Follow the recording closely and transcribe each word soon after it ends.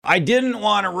I didn't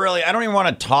want to really, I don't even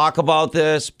want to talk about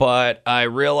this, but I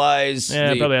realize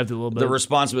probably have to a little bit. The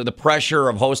responsibility, the pressure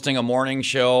of hosting a morning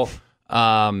show.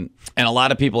 And a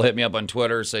lot of people hit me up on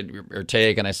Twitter, said, or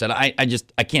take, and I said,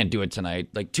 I can't do it tonight.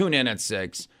 Like, tune in at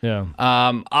 6. Yeah.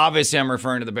 Obviously, I'm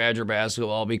referring to the Badger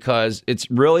basketball because it's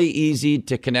really easy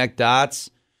to connect dots,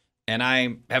 and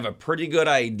I have a pretty good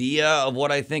idea of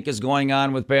what I think is going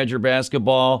on with Badger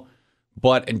basketball.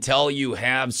 But until you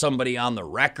have somebody on the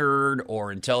record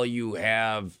or until you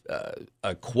have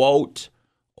a quote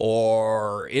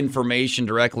or information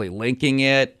directly linking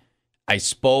it, I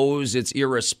suppose it's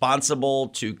irresponsible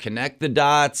to connect the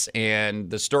dots. And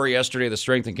the story yesterday, the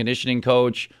strength and conditioning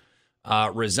coach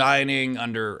resigning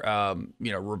under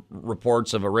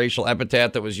reports of a racial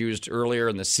epithet that was used earlier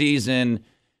in the season.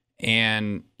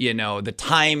 And, the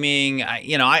timing,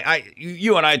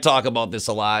 you and I talk about this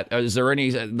a lot. Is there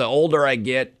the older I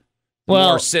get, the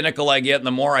more cynical I get, and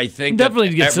the more I think definitely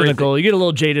get cynical. You get a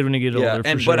little jaded when you get older.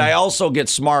 But I also get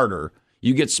smarter.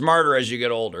 You get smarter as you get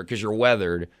older because you're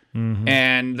weathered. Mm-hmm.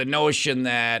 And the notion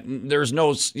that there's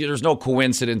no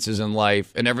coincidences in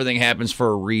life and everything happens for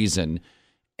a reason.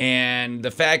 And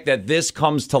the fact that this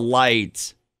comes to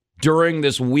light during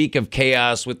this week of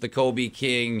chaos with the Kobe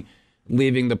King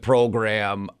leaving the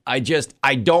program, I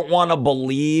don't want to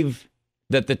believe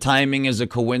that the timing is a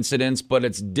coincidence, but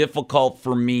it's difficult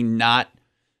for me not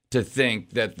to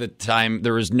think that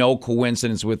there is no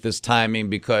coincidence with this timing,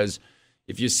 because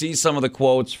if you see some of the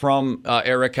quotes from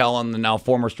Eric Helen, the now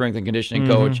former strength and conditioning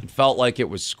coach, it felt like it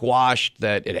was squashed,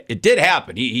 that it did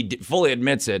happen. He fully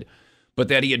admits it, but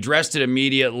that he addressed it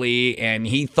immediately, and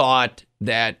he thought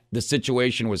that the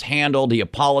situation was handled. He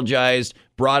apologized,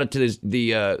 brought it to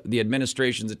the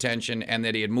administration's attention, and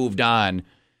that he had moved on,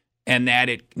 and that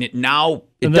it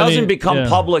doesn't become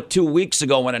public 2 weeks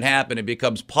ago when it happened. It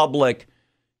becomes public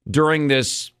during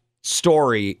this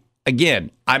story.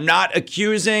 Again, I'm not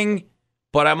accusing,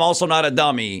 but I'm also not a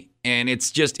dummy, and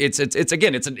it's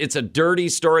a dirty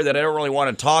story that I don't really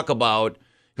want to talk about.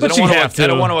 But I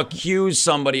don't want to accuse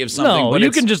somebody of something. No,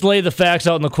 you can just lay the facts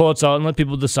out and the quotes out and let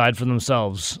people decide for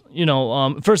themselves.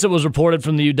 First it was reported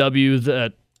from the UW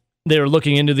that they were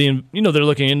looking into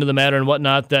the matter and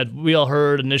whatnot, that we all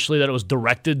heard initially that it was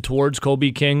directed towards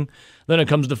Kobe King. Then it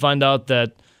comes to find out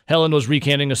that Helen was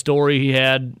recanting a story he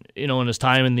had, in his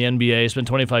time in the NBA. He spent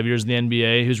 25 years in the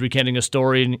NBA. He was recanting a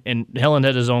story, and Helen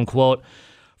had his own quote.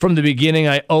 From the beginning,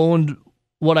 I owned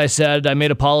what I said. I made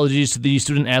apologies to the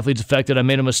student athletes affected. I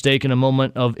made a mistake in a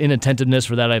moment of inattentiveness.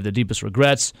 For that, I have the deepest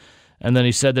regrets. And then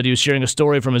he said that he was sharing a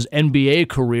story from his NBA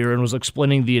career and was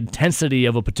explaining the intensity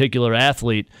of a particular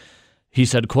athlete. He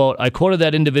said, quote, I quoted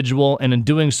that individual, and in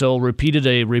doing so, repeated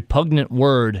a repugnant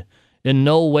word. In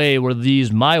no way were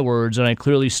these my words, and I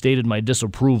clearly stated my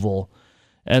disapproval.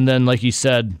 And then, like he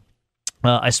said,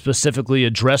 I specifically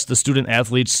addressed the student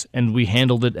athletes, and we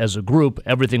handled it as a group.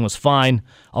 Everything was fine.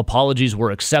 Apologies were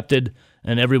accepted,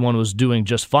 and everyone was doing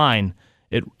just fine.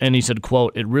 And he said,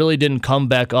 quote, it really didn't come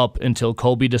back up until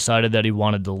Kobe decided that he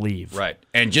wanted to leave. Right.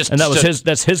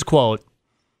 That's his quote.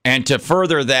 And to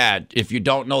further that, if you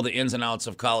don't know the ins and outs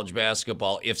of college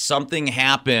basketball, if something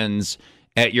happens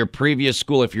at your previous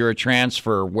school, if you're a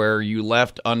transfer where you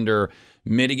left under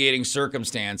mitigating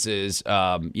circumstances,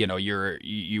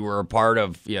 you were a part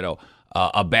of,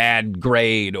 a bad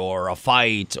grade or a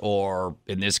fight, or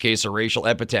in this case, a racial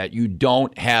epithet, you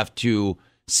don't have to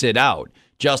sit out.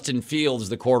 Justin Fields,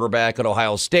 the quarterback at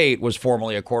Ohio State, was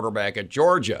formerly a quarterback at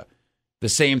Georgia. The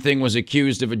same thing was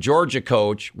accused of a Georgia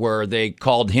coach where they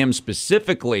called him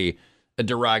specifically a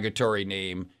derogatory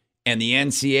name, and the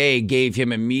NCAA gave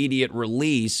him immediate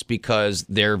release because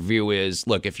their view is,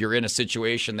 look, if you're in a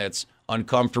situation that's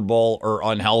uncomfortable or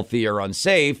unhealthy or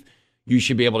unsafe, you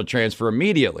should be able to transfer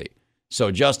immediately. So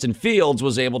Justin Fields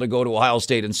was able to go to Ohio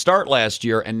State and start last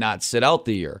year and not sit out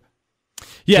the year.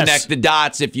 Yes. Connect the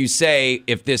dots if you say,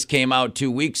 if this came out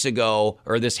 2 weeks ago,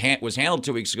 or this was handled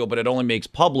 2 weeks ago, but it only makes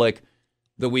public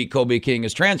the week Kobe King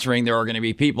is transferring, there are going to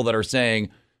be people that are saying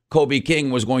Kobe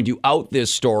King was going to out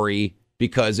this story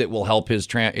because it will help his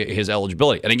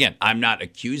eligibility. And again, I'm not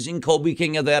accusing Kobe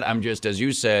King of that. I'm just, as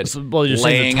you said,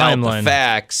 laying out the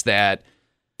facts that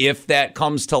if that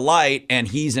comes to light and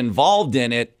he's involved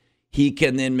in it, he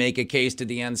can then make a case to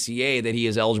the NCAA that he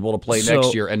is eligible to play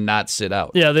next year and not sit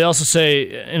out. Yeah, they also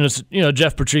say, and it's,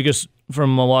 Jeff Petrikis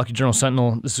from Milwaukee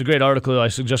Journal-Sentinel, this is a great article. I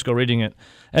suggest go reading it.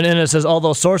 And then it says,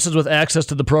 although sources with access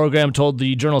to the program told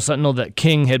the Journal-Sentinel that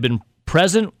King had been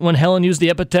present when Helen used the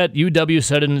epithet, UW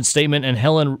said in its statement, and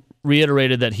Helen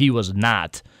reiterated that he was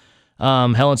not.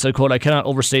 Helen said, quote, "I cannot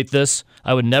overstate this.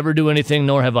 I would never do anything,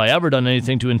 nor have I ever done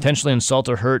anything to intentionally insult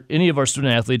or hurt any of our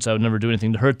student athletes. I would never do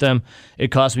anything to hurt them. It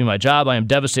cost me my job. I am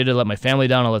devastated. I let my family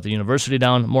down. I let the university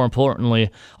down. More importantly,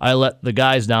 I let the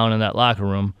guys down in that locker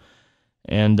room."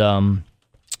 And,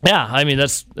 yeah, I mean,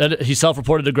 he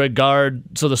self-reported to Greg Gard.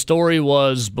 So the story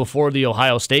was before the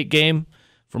Ohio State game.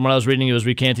 From what I was reading, he was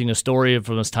recanting a story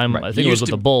from his time, right. I think it was with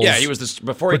the Bulls. Yeah, he was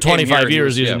before for 25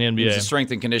 years using the NBA. He was the strength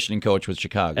and conditioning coach with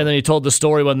Chicago. And then he told the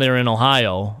story when they were in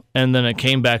Ohio, and then it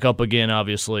came back up again,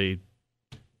 obviously,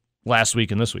 last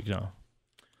week and this week.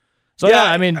 So, yeah,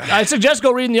 I mean, I suggest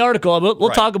go reading the article. We'll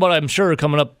talk about it, I'm sure,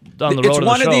 coming up down the road. It's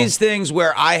one of these things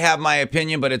where I have my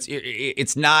opinion, but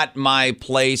it's not my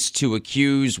place to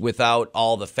accuse without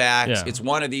all the facts. Yeah. It's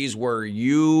one of these where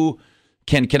you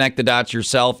can connect the dots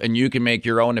yourself and you can make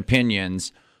your own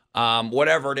opinions.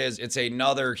 Whatever it is, it's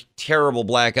another terrible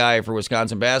black eye for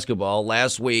Wisconsin basketball.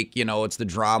 Last week, it's the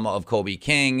drama of Kobe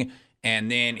King,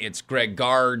 and then it's Greg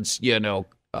Gard's,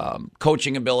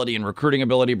 coaching ability and recruiting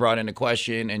ability brought into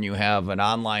question, and you have an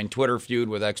online Twitter feud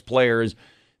with ex-players.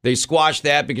 They squashed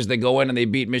that because they go in and they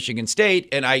beat Michigan State,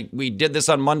 and we did this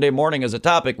on Monday morning as a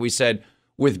topic. We said,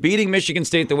 with beating Michigan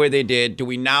State the way they did, do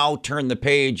we now turn the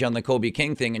page on the Kobe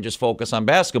King thing and just focus on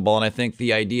basketball? And I think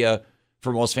the idea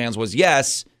for most fans was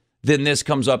yes. Then this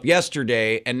comes up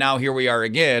yesterday, and now here we are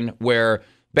again where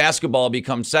basketball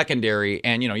becomes secondary.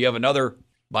 And, you have another,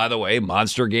 by the way,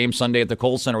 monster game Sunday at the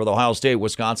Kohl Center with Ohio State.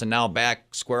 Wisconsin now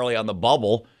back squarely on the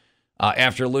bubble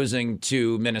after losing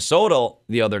to Minnesota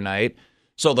the other night.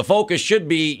 So the focus should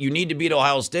be you need to beat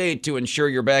Ohio State to ensure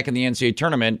you're back in the NCAA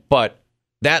tournament, but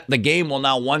the game will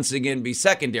now once again be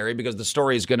secondary because the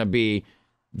story is going to be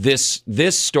this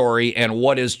story and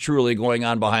what is truly going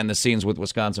on behind the scenes with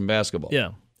Wisconsin basketball. Yeah.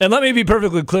 And let me be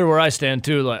perfectly clear where I stand,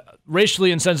 too. Like,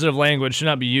 racially insensitive language should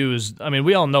not be used. I mean,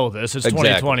 we all know this. It's exactly.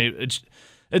 2020.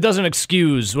 It doesn't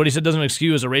excuse, what he said doesn't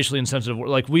excuse a racially insensitive word.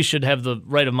 Like, we should have the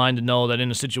right of mind to know that in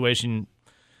a situation,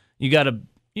 you got to,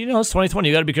 it's 2020.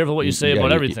 You got to be careful what you say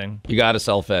about everything. You got to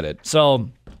self-edit. So,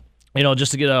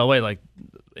 just to get out of the way, like,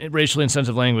 racially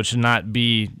insensitive language should not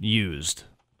be used.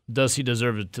 Does he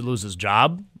deserve to lose his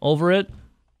job over it?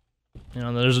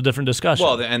 There's a different discussion.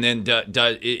 Well, and then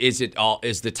is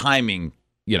the timing,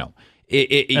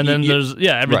 and then there's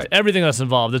everything that's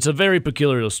involved. It's a very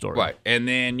peculiar story. Right. And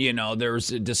then,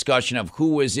 there's a discussion of who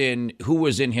was in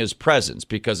his presence,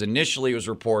 because initially it was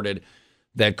reported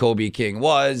that Kobe King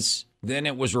was, then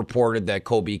it was reported that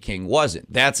Kobe King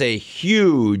wasn't. That's a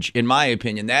huge, in my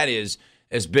opinion, that is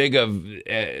as big of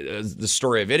the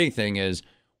story of anything is,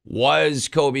 was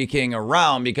Kobe King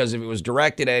around? Because if it was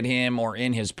directed at him or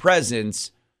in his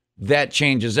presence, that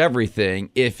changes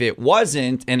everything. If it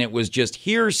wasn't and it was just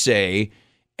hearsay,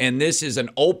 and this is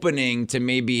an opening to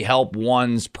maybe help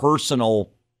one's personal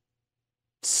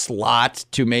slot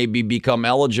to maybe become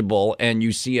eligible, and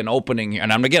you see an opening,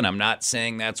 and I'm not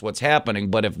saying that's what's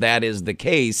happening, but if that is the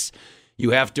case,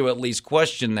 you have to at least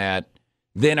question that.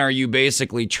 Then are you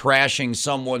basically trashing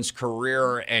someone's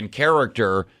career and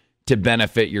character to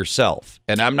benefit yourself?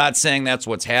 And I'm not saying that's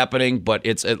what's happening, but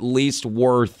it's at least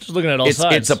worth just looking at all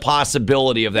sides. It's a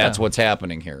possibility of that's what's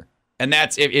happening here. And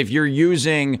that's if you're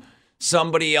using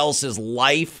somebody else's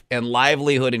life and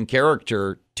livelihood and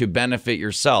character to benefit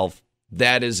yourself,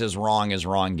 that is as wrong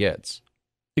gets.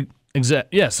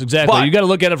 Yes, exactly. But, you got to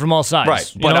look at it from all sides.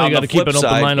 Right. You got to keep an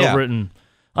open mind over it. And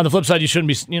on the flip side, you shouldn't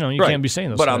be, you can't be saying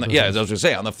those. But as I was going to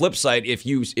say, on the flip side, if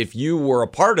you were a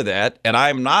part of that, and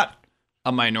I'm not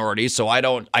a minority, so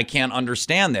I can't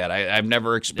understand that. I've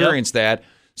never experienced that,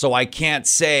 so I can't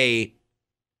say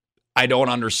I don't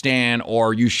understand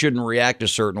or you shouldn't react a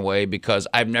certain way because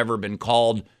I've never been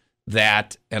called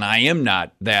that, and I am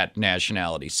not that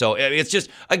nationality. So it's just,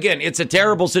 again, it's a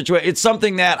terrible situation. It's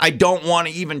something that I don't want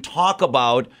to even talk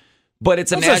about. But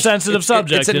it's a sensitive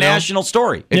subject. It's a national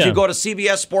story. If you go to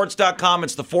CBSSports.com,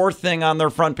 it's the fourth thing on their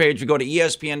front page. If you go to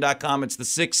ESPN.com, it's the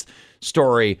sixth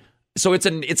story. So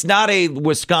it's not a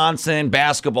Wisconsin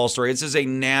basketball story. This is a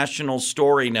national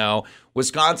story now.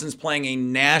 Wisconsin's playing a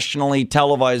nationally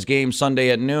televised game Sunday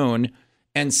at noon,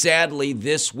 and sadly,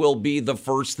 this will be the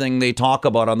first thing they talk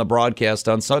about on the broadcast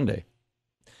on Sunday.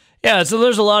 Yeah, so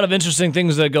there's a lot of interesting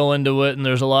things that go into it, and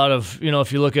there's a lot of,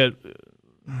 if you look at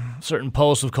certain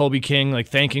posts of Kobe King, like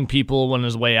thanking people on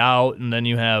his way out, and then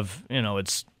you have,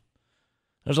 there's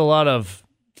a lot of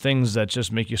things that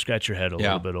just make you scratch your head a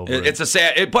little bit over it. It's a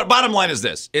sad, but bottom line is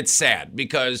this, it's sad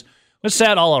because it's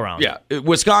sad all around. Yeah,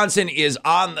 Wisconsin is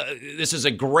this is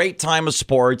a great time of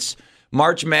sports.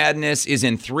 March Madness is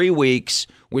in 3 weeks.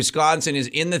 Wisconsin is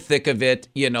in the thick of it.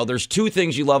 There's two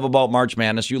things you love about March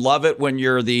Madness. You love it when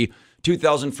you're the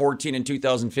 2014 and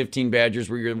 2015 Badgers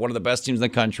where you're one of the best teams in the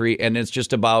country, and it's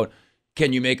just about,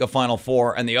 can you make a Final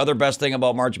Four? And the other best thing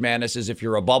about March Madness is if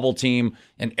you're a bubble team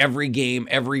and every game,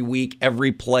 every week,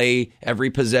 every play,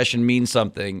 every possession means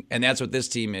something. And that's what this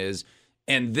team is.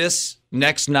 And this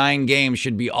next 9 games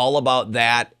should be all about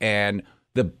that and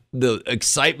the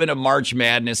excitement of March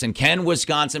Madness. And can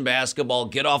Wisconsin basketball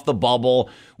get off the bubble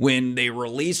when they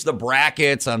release the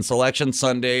brackets on Selection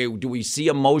Sunday? Do we see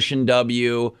a motion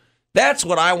W? That's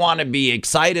what I want to be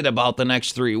excited about the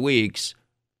next 3 weeks.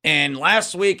 And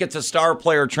last week, it's a star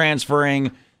player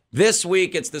transferring. This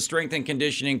week, it's the strength and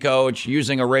conditioning coach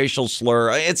using a racial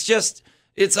slur. It's just,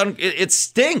 it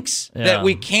stinks that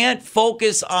we can't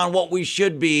focus on what we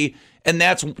should be. And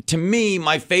that's, to me,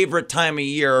 my favorite time of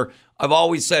year. I've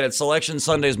always said it. Selection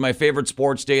Sunday is my favorite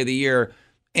sports day of the year.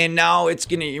 And now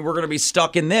we're gonna be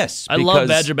stuck in this. I love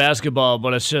Badger basketball,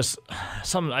 but it's just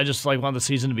something I just want the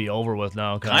season to be over with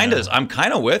now. I'm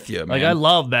kind of with you, man. I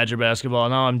love Badger basketball.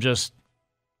 Now I'm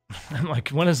like,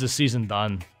 when is the season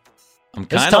done? I'm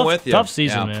kind of with you. Tough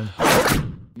season,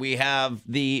 man. We have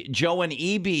the Joe and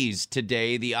EBs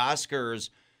today. The Oscars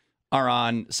are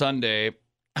on Sunday.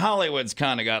 Hollywood's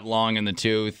kind of got long in the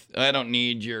tooth. I don't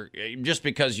need just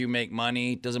because you make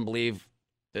money doesn't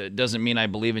mean I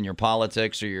believe in your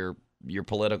politics or your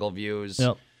political views.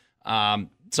 Yep.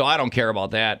 So I don't care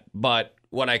about that. But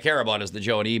what I care about is the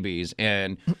Joe and EBs.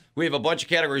 And we have a bunch of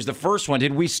categories. The first one,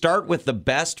 did we start with the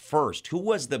best first? Who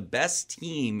was the best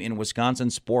team in Wisconsin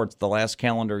sports the last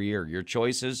calendar year? Your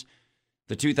choices: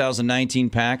 the 2019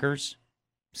 Packers,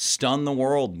 stunned the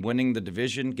world, winning the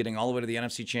division, getting all the way to the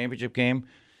NFC Championship game.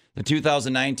 The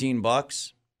 2019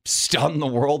 Bucks, stunned the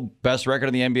world, best record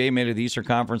in the NBA, made it to the Eastern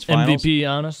Conference Finals. MVP,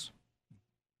 Giannis.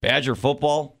 Badger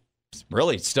football,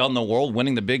 really stunned the world,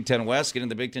 winning the Big Ten West, getting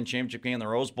the Big Ten Championship game in the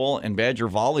Rose Bowl. And Badger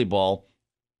volleyball,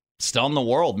 stunned the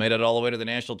world, made it all the way to the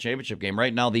National Championship game.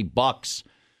 Right now, the Bucks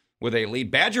with a lead.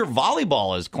 Badger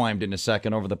volleyball has climbed into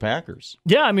second over the Packers.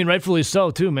 Yeah, I mean, rightfully so,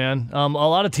 too, man. A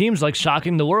lot of teams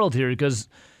shocking the world here because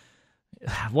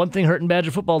one thing hurting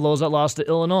Badger football, though, is that lost to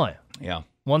Illinois. Yeah.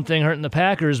 One thing hurting the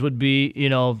Packers would be,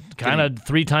 kind of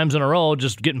 3 times in a row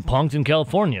just getting punked in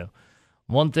California.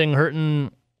 One thing hurting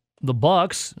the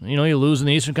Bucks, you lose in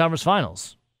the Eastern Conference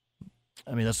Finals.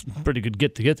 I mean, that's a pretty good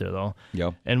get to get there, though.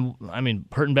 Yeah. And, I mean,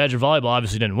 hurting Badger volleyball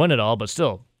obviously didn't win it all, but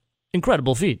still,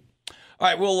 incredible feat. All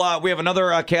right, well, we have another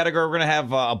category. We're going to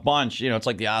have a bunch. It's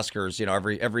like the Oscars.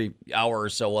 Every hour or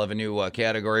so we'll have a new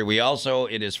category.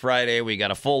 It is Friday. We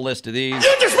got a full list of these.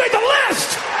 You just made the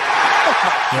list!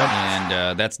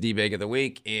 And that's D-Bag of the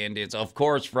Week. And it's, of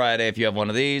course, Friday if you have one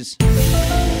of these.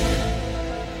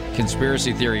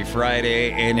 Conspiracy Theory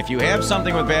Friday. And if you have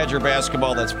something with Badger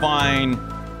basketball, that's fine.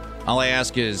 All I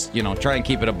ask is, try and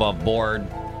keep it above board.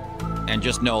 And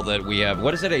just know that we have,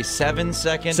 what is it, a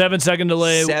 7-second? 7-second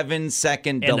delay.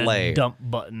 7-second and delay. A dump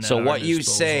button. So what you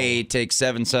say takes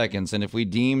 7 seconds. And if we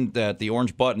deem that the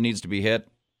orange button needs to be hit,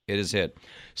 it is hit.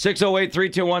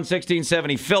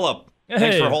 608-321-1670. Philip. Hey,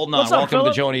 thanks for holding on. Welcome to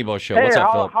the Joe and Ebo Show. Hey, what's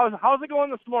up, Philip? How's it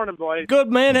going this morning, boys? Good,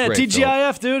 man. At Great,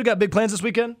 TGIF, dude. Got big plans this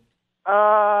weekend?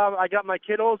 I got my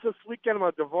kiddos this weekend. I'm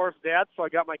a divorced dad, so I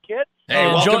got my kids.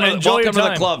 Hey, enjoy welcome to the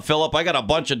time. club, Philip. I got a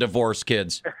bunch of divorced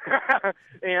kids.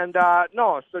 And,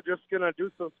 so just going to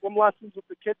do some swim lessons with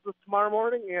the kids tomorrow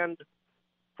morning and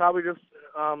probably just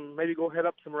maybe go hit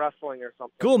up some wrestling or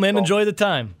something. Cool, man. So, Enjoy the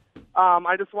time.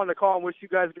 I just wanted to call and wish you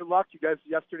guys good luck. You guys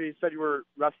yesterday said you were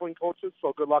wrestling coaches,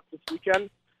 so good luck this weekend.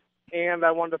 And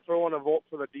I wanted to throw in a vote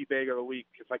for the D-Bag of the Week,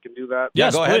 if I can do that.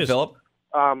 Yes, go please. ahead, Philip.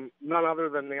 None other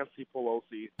than Nancy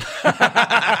Pelosi.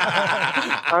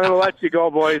 I'm going to let you go,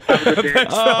 boys. Have a good day.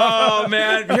 Oh,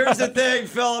 man. Here's the thing,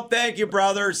 Philip. Thank you,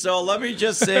 brother. So let me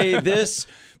just say this.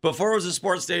 Before it was a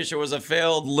sports station, it was a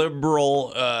failed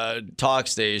liberal talk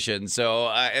station. So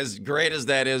as great as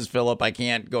that is, Philip, I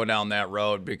can't go down that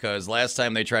road because last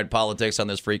time they tried politics on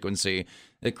this frequency,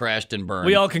 it crashed and burned.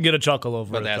 We all can get a chuckle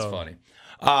over But it, that's though. funny.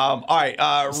 All right.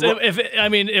 So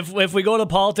if we go to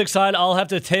politics side, I'll have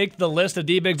to take the list of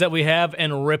D-Bigs that we have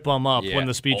and rip them up when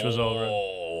the speech was over.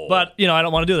 But, I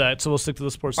don't want to do that, so we'll stick to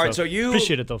the sports All stuff. right, so you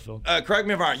appreciate it, though, Phil. Correct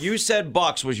me if I'm wrong. You said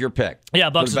Bucks was your pick. Yeah,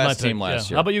 Bucks for the is my best pick. team last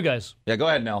year. How about you guys? Yeah, go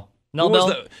ahead, Nell. Nell Who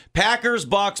was Bell? the Packers,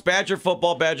 Bucks, Badger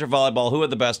football, Badger volleyball? Who had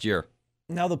the best year?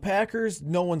 Now, the Packers,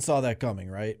 no one saw that coming,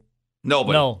 right?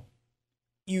 Nobody. No.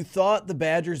 You thought the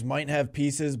Badgers might have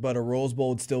pieces, but a Rose Bowl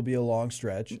would still be a long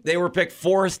stretch. They were picked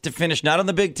fourth to finish, not in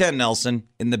the Big Ten, Nelson,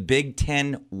 in the Big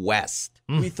Ten West.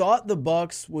 We thought the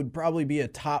Bucks would probably be a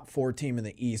top 4 team in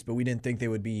the East, but we didn't think they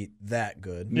would be that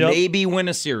good. Yep. Maybe win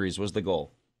a series was the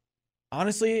goal.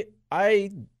 Honestly,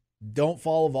 I don't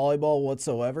follow volleyball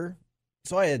whatsoever.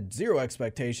 So I had zero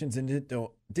expectations and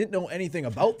didn't know anything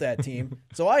about that team.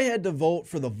 So I had to vote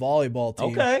for the volleyball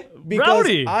team. Okay. Because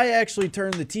Rowdy. I actually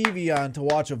turned the TV on to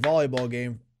watch a volleyball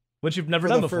game Which you've never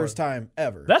for done the before. first time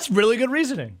ever. That's really good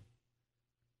reasoning.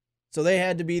 So they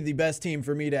had to be the best team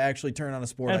for me to actually turn on a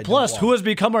sport. And plus, who has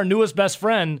become our newest best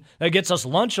friend that gets us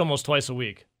lunch almost twice a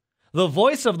week? The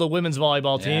voice of the women's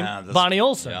volleyball team, Bonnie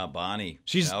Olson. Yeah, Bonnie.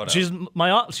 She's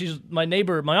my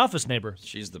neighbor, my office neighbor.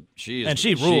 She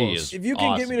rules. If you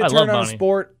can get me to I love turn on a Bonnie.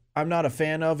 sport I'm not a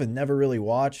fan of and never really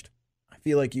watched, I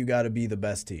feel like you got to be the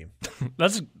best team.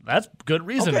 That's good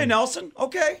reasoning. Okay, Nelson.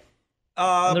 Okay.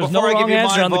 There's before no I give wrong you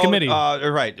answer my on the vote, committee.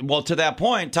 Right. Well, to that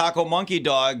point, Taco Monkey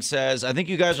Dog says, I think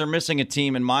you guys are missing a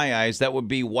team in my eyes. That would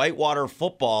be Whitewater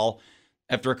football.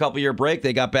 After a couple-year break,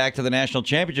 they got back to the national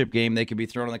championship game. They could be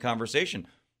thrown in the conversation.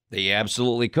 They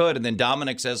absolutely could. And then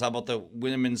Dominic says, how about the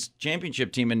women's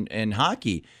championship team in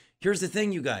hockey? Here's the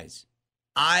thing, you guys.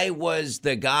 I was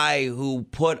the guy who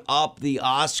put up the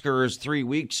Oscars 3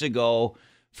 weeks ago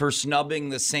for snubbing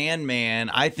the Sandman.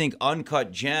 I think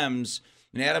Uncut Gems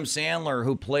and Adam Sandler,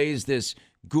 who plays this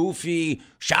goofy,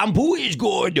 shampoo is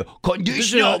good,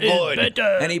 conditioner good.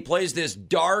 And he plays this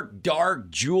dark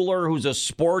jeweler who's a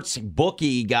sports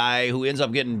bookie guy who ends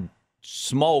up getting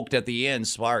smoked at the end.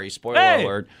 Sorry, spoiler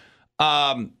alert.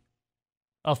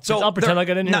 I'll pretend like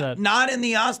I didn't hear that.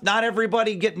 Not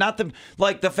everybody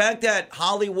the fact that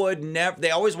Hollywood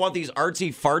they always want these artsy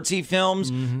fartsy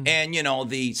films, and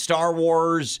the Star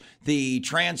Wars, the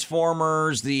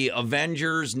Transformers, the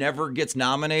Avengers never gets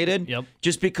nominated. Yep.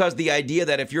 Just because the idea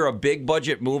that if you're a big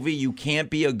budget movie, you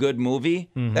can't be a good movie,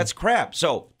 that's crap.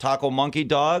 So Taco Monkey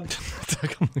Dog,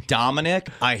 Dominic,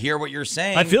 I hear what you're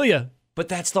saying. I feel you. But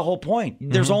that's the whole point.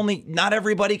 There's not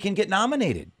everybody can get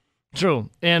nominated. True.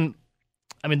 And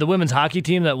I mean, the women's hockey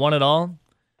team that won it all,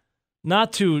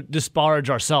 not to disparage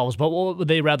ourselves, but what would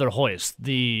they rather hoist?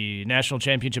 The national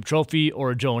championship trophy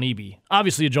or a Joan Eby?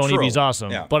 Obviously, a Joan True. Eby's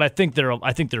awesome, Yeah. but I think they're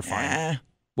fine.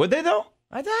 Would they, though?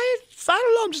 I don't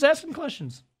know. I'm just asking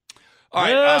questions. All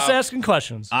right, Just asking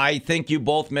questions. I think you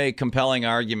both make compelling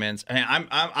arguments.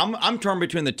 I'm torn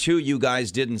between the two you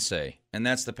guys didn't say, and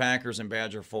that's the Packers and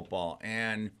Badger football.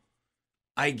 And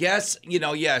I guess,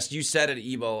 yes, you said it,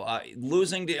 Evo.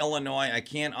 Losing to Illinois, I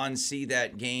can't unsee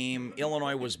that game.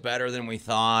 Illinois was better than we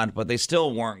thought, but they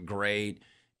still weren't great.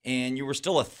 And you were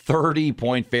still a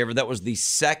 30-point favorite. That was the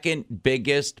second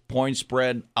biggest point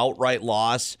spread outright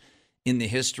loss in the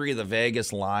history of the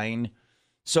Vegas line.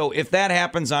 So if that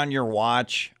happens on your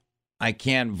watch, I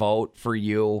can't vote for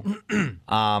you.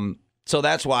 So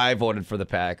that's why I voted for the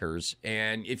Packers.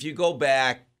 And if you go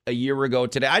back a year ago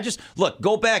today,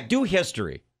 go back, do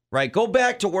history, right? Go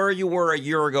back to where you were a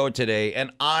year ago today. And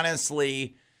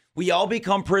honestly, we all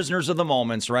become prisoners of the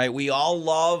moments, right? We all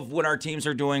love when our teams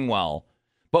are doing well.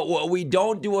 But what we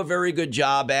don't do a very good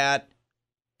job at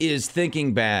is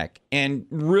thinking back. And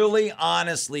really,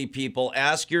 honestly, people,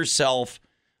 ask yourself,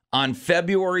 on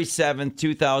February 7th,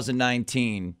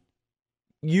 2019,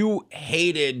 you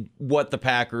hated what the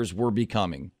Packers were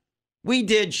becoming. We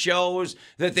did shows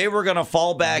that they were going to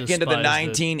fall back into the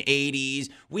 1980s.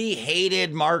 We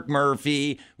hated Mark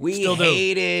Murphy. We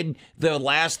hated the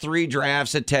last three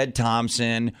drafts of Ted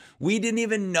Thompson. We didn't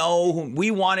even know.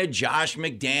 We wanted Josh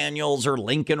McDaniels or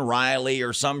Lincoln Riley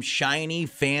or some shiny,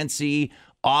 fancy,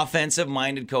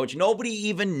 offensive-minded coach. Nobody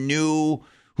even knew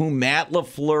who Matt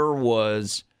LaFleur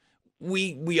was.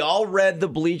 We all read the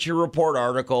Bleacher Report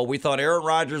article. We thought Aaron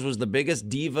Rodgers was the biggest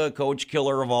diva coach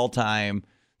killer of all time.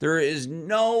 There is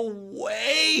no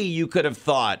way you could have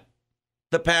thought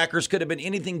the Packers could have been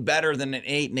anything better than an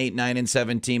 8-8,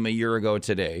 9-7 team a year ago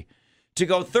today. To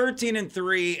go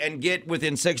 13-3 and get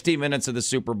within 16 minutes of the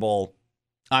Super Bowl,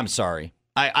 I'm sorry.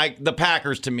 The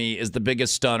Packers, to me, is the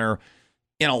biggest stunner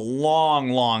in a long,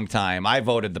 long time. I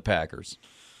voted the Packers.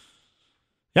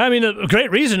 Yeah, I mean, a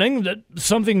great reasoning that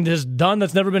something is done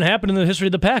that's never been happened in the history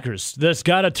of the Packers. That's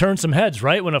got to turn some heads,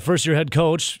 right? When a first-year head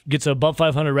coach gets a above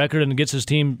 500 record and gets his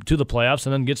team to the playoffs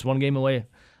and then gets one game away.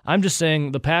 I'm just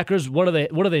saying the Packers, what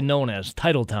are they known as?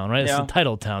 Title Town, right? Yeah. It's the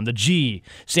Title Town. The G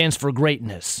stands for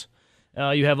greatness.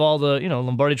 You have all the,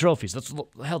 Lombardi trophies. The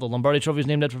Lombardi trophy is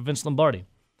named after Vince Lombardi.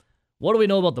 What do we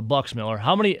know about the Bucs, Miller?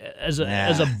 How many, as a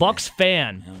Bucs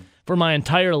fan for my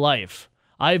entire life,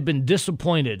 I've been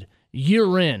disappointed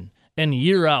year in and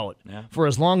year out for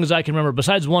as long as I can remember,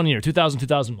 besides 1 year, 2000,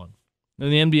 2001.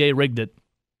 And the NBA rigged it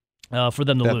for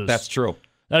them to lose. That's true.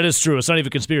 That is true. It's not even a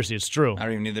conspiracy. It's true. I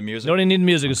don't even need the music. You don't even need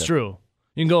music. It's true.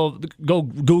 You can go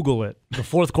Google it. The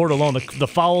fourth quarter alone, the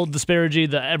foul disparity,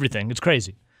 the everything. It's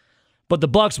crazy. But the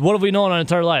Bucs, what have we known our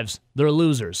entire lives? They're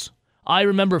losers. I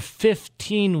remember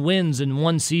 15 wins in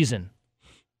one season.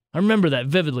 I remember that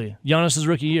vividly. Giannis'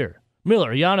 rookie year.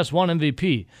 Miller, Giannis won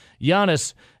MVP.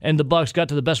 Giannis and the Bucks got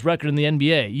to the best record in the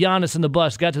NBA. Giannis and the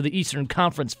Bucks got to the Eastern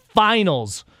Conference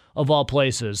Finals, of all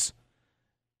places.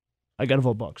 I got to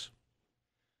vote Bucks.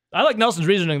 I like Nelson's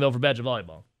reasoning, though, for Badger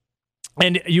Volleyball.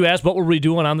 And you asked, what were we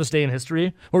doing on this day in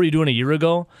history? What were you doing a year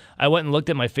ago? I went and looked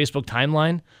at my Facebook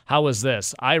timeline. How was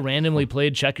this? I randomly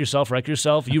played Check Yourself, Wreck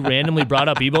Yourself. You randomly brought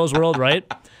up Ebo's World, right?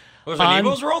 Was it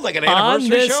Evo's World, like an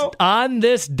anniversary show? On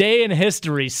this day in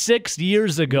history, 6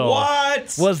 years ago,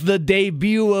 what was the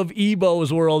debut of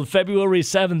Ebo's World, February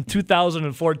 7th,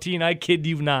 2014. I kid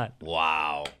you not.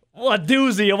 Wow. What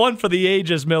doozy. A one for the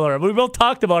ages, Miller. We both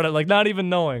talked about it, like not even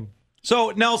knowing. So,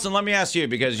 Nelson, let me ask you,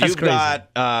 because you've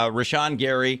got Rashawn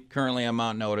Gary currently on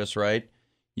Mount Notice, right?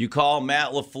 You call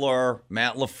Matt LaFleur,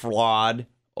 Matt LaFraud,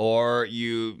 or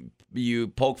you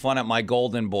poke fun at my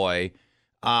golden boy.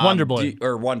 Wonder Boy.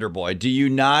 Wonder Boy. Do you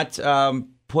not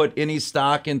put any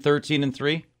stock in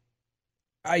 13-3?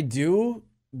 I do,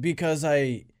 because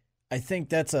I think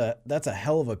that's a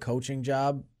hell of a coaching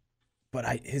job,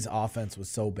 but his offense was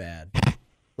so bad.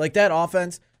 Like that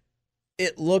offense,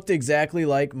 it looked exactly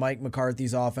like Mike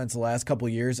McCarthy's offense the last couple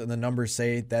of years, and the numbers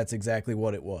say that's exactly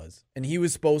what it was. And he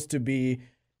was supposed to be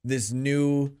this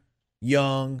new,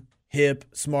 young, hip,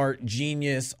 smart,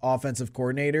 genius offensive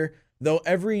coordinator. Though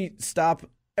every stop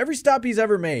he's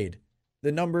ever made,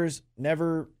 the numbers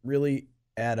never really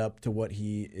add up to what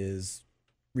he is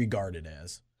regarded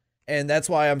as. And that's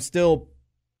why I'm still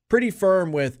pretty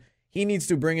firm with he needs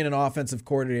to bring in an offensive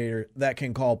coordinator that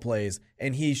can call plays,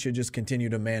 and he should just continue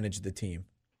to manage the team.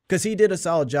 Because he did a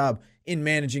solid job in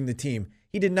managing the team.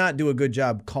 He did not do a good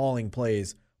job calling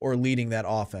plays or leading that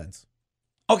offense.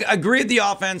 Okay, agreed the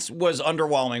offense was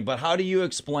underwhelming, but how do you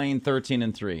explain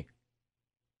 13-3?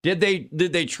 Did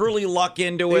they truly luck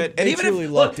into it? They truly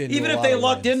lucked into even if they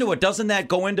lucked into it, doesn't that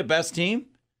go into best team?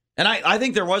 And I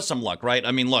think there was some luck, right?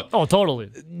 I mean, look. Oh, totally.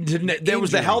 There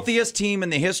was the healthiest team in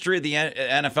the history of the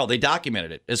NFL. They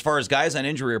documented it. As far as guys on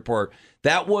injury report,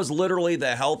 that was literally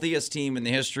the healthiest team in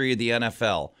the history of the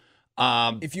NFL.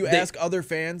 If you ask other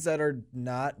fans that are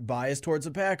not biased towards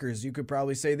the Packers, you could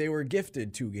probably say they were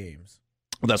gifted 2 games.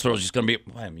 Well, that's what I was just going to be.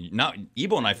 I mean, now,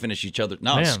 Ebo and I finish each other.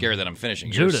 Now I'm scared that I'm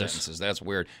finishing your sentences. That's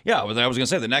weird. Yeah, but I was going to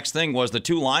say the next thing was the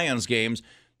 2 Lions games.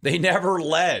 They never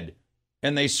led,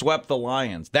 and they swept the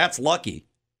Lions. That's lucky.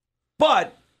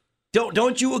 But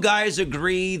don't you guys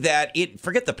agree that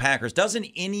forget the Packers, doesn't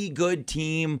any good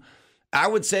team, I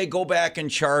would say go back and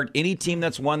chart any team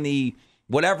that's won the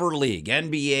whatever league,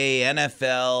 NBA,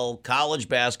 NFL, college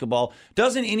basketball,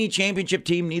 doesn't any championship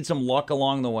team need some luck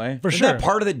along the way? For Isn't sure. that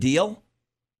part of the deal?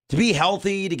 To be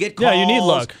healthy, to get calls, yeah, you need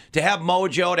luck. To have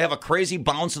mojo, to have a crazy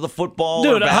bounce of the football.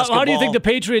 Dude, or basketball. how do you think the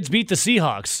Patriots beat the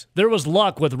Seahawks? There was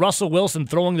luck with Russell Wilson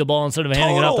throwing the ball instead of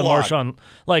handing it off to Marshawn.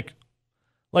 Like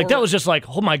that was just like,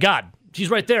 oh my God, he's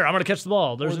right there. I'm going to catch the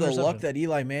ball. There's the luck that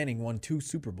Eli Manning won 2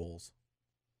 Super Bowls.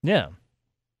 Yeah.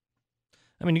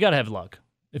 I mean, you got to have luck.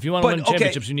 If you want to win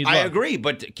championships, you need luck. I agree,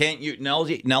 but can't you,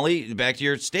 Nelly, back to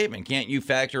your statement, can't you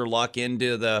factor luck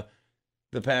into the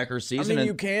Packers season? I mean,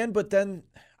 you can, but then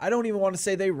I don't even want to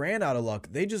say they ran out of luck.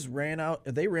 They just ran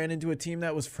into a team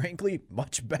that was frankly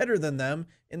much better than them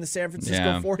in the San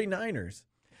Francisco 49ers.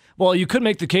 Well, you could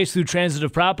make the case through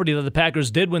transitive property that the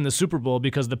Packers did win the Super Bowl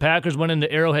because the Packers went into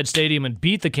Arrowhead Stadium and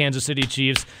beat the Kansas City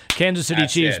Chiefs. Kansas City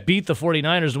Chiefs beat the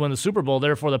 49ers to win the Super Bowl.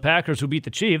 Therefore, the Packers, who beat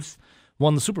the Chiefs,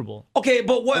 won the Super Bowl. Okay,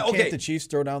 but what? Can't the Chiefs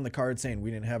throw down the card saying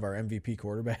we didn't have our MVP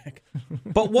quarterback?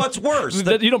 But what's worse?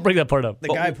 You don't bring that part up. The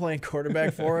guy playing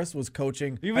quarterback for us was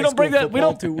coaching. We don't bring that. We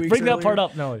don't 2 weeks bring that earlier. part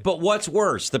up, no. But what's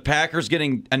worse? The Packers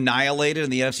getting annihilated in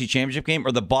the NFC Championship game,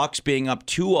 or the Bucks being up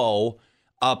 2-0,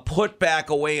 put back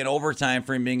away in overtime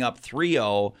for him being up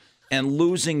 3-0. And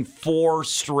losing 4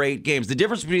 straight games. The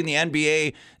difference between the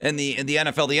NBA and the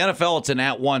NFL, the NFL, it's an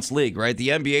at-once league, right? The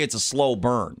NBA, it's a slow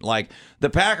burn. Like, the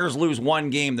Packers lose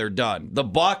 1 game, they're done. The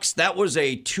Bucks, that was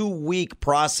a 2-week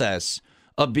process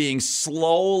of being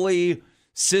slowly,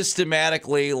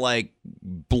 systematically,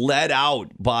 bled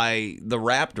out by the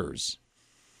Raptors.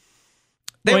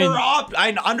 They were up.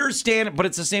 I understand it, but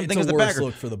it's the same thing as the Packers.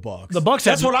 Look for the Bucks. The Bucks.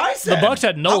 That's what I said. The Bucks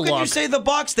had no luck. How can you say the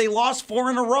Bucks? They lost 4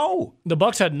 in a row. The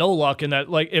Bucks had no luck in that.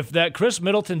 Like, if that Chris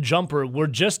Middleton jumper were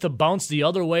just to bounce the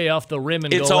other way off the rim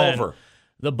and it's go in, over.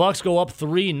 The Bucks go up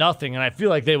 3-0, and I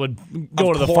feel like they would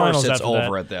go to the finals after that. Of course, it's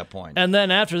over at that point. And then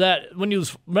after that, when you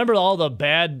remember all the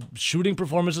bad shooting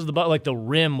performances, like the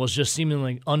rim was just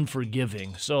seemingly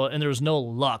unforgiving. So, and there was no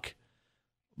luck,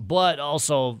 but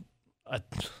also.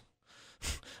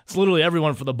 literally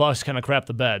everyone for the Bucs kind of crapped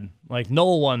the bed. Like,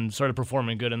 no one started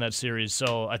performing good in that series.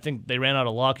 So I think they ran out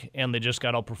of luck, and they just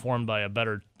got outperformed by a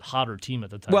better, hotter team at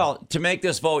the time. Well, to make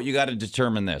this vote, you got to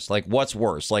determine this. Like, what's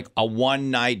worse? Like a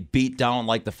one-night beatdown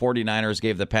like the 49ers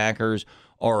gave the Packers,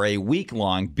 or a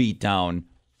week-long beatdown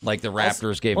like the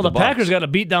Raptors gave the Bucs? Well, the Packers got a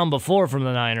beat down before from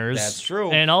the Niners. That's true.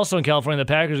 And also in California, the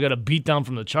Packers got a beat down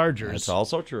from the Chargers. That's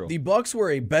also true. The Bucs were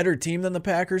a better team than the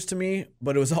Packers to me,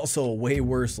 but it was also a way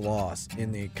worse loss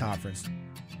in the conference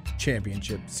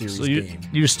championship series So game.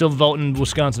 you're still voting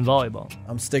Wisconsin volleyball.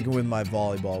 I'm sticking with my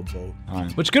volleyball vote. All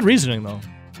right. Which good reasoning, though.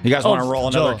 You guys want to roll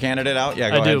another Joe. candidate out? Yeah,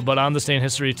 go I ahead. do, but on this day in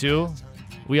history, too,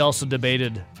 we also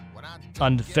debated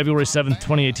on February 7th,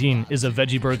 2018, is a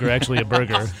veggie burger actually a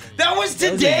burger? That was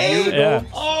today? Yeah.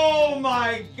 Oh,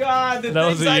 my God. The That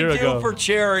was things a I year do ago. for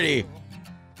charity.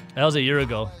 That was a year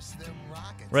ago.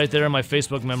 Right there in my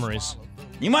Facebook memories.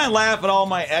 You might laugh at all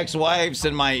my ex-wives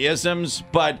and my isms,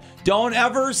 but don't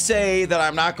ever say that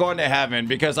I'm not going to heaven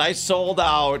because I sold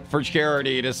out for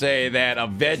charity to say that a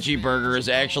veggie burger is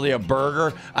actually a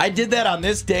burger. I did that on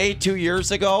this day 2 years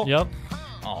ago. Yep.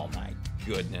 Oh, my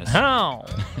goodness. How?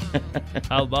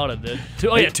 How about it,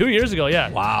 dude? 2 years ago, yeah.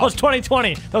 Wow. That was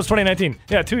 2020. That was 2019.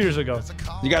 Yeah, 2 years ago.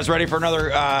 You guys ready for another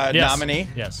Yes. nominee?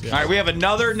 Yes. All right, we have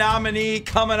another nominee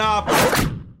coming up.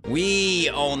 We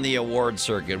own the award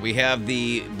circuit. We have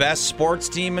the best sports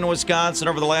team in Wisconsin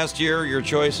over the last year. Your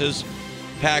choices: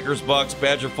 Packers, Bucks,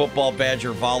 Badger football,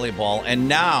 Badger volleyball. And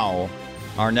now,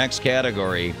 our next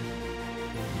category: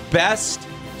 best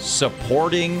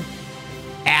supporting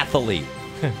athlete.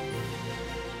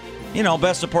 You know,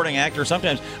 best supporting actor.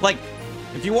 Sometimes, like,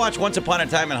 if you watch Once Upon a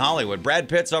Time in Hollywood, Brad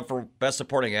Pitt's up for best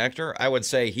supporting actor. I would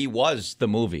say he was the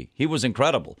movie. He was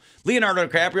incredible. Leonardo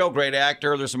DiCaprio, great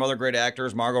actor. There's some other great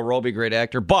actors. Margot Robbie, great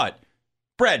actor. But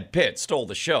Brad Pitt stole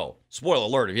the show. Spoiler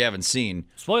alert if you haven't seen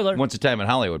Spoiler. Once Upon a Time in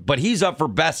Hollywood. But he's up for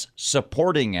best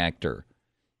supporting actor.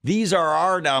 These are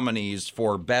our nominees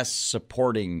for best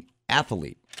supporting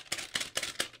athlete.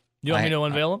 You want me to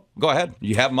unveil them? Go ahead.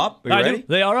 You have them up? Are you I ready? do.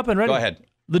 They are up and ready. Go ahead.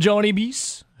 The Johnny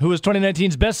Beast, who was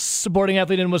 2019's best supporting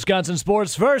athlete in Wisconsin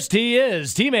sports. First, he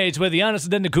is teammates with Giannis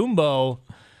Antetokounmpo.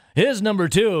 His number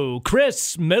 2,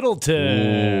 Chris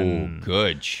Middleton. Ooh,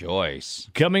 good choice.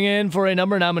 Coming in for a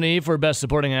number nominee for best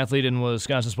supporting athlete in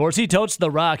Wisconsin sports. He totes the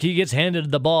rock. He gets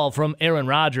handed the ball from Aaron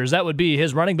Rodgers. That would be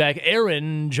his running back,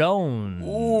 Aaron Jones.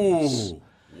 Ooh,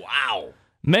 wow.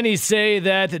 Many say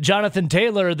that Jonathan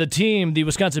Taylor, the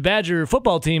Wisconsin Badger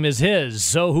football team, is his.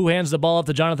 So who hands the ball off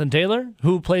to Jonathan Taylor?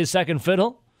 Who plays second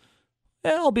fiddle?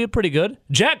 Yeah, albeit pretty good.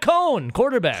 Jack Cohn,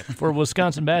 quarterback for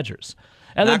Wisconsin Badgers.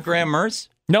 And Not Graham Mertz?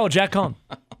 No, Jack Cohn.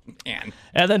 Man,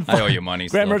 And then I owe you money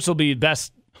Graham still. Mertz will be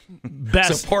best.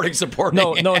 Supporting.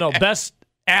 No, best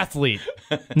athlete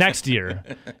next year.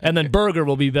 And then Berger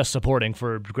will be best supporting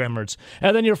for Graham Mertz.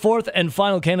 And then your fourth and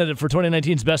final candidate for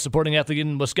 2019's best supporting athlete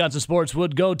in Wisconsin sports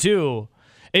would go to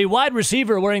a wide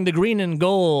receiver wearing the green and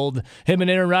gold. Him and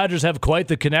Aaron Rodgers have quite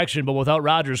the connection, but without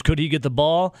Rodgers, could he get the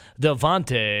ball?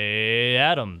 Davante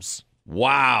Adams.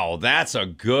 Wow, that's a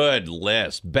good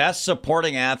list. Best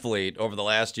supporting athlete over the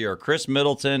last year: Chris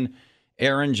Middleton,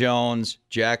 Aaron Jones,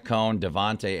 Jack Cohn,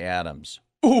 Davante Adams.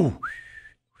 Ooh.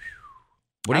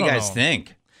 What do you I don't guys know.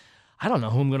 think? I don't know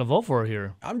who I'm going to vote for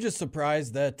here. I'm just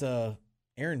surprised that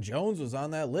Aaron Jones was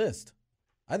on that list.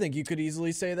 I think you could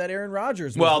easily say that Aaron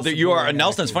Rodgers was Well, the you are supporting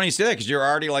Nelson. It's actor. funny you say that because you're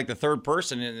already like the third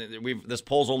person, and this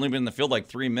poll's only been in the field like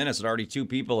 3 minutes, and already 2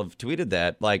 people have tweeted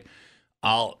that. Like,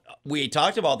 we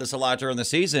talked about this a lot during the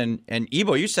season, and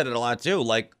Ebo, you said it a lot too.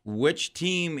 Like, which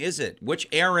team is it? Which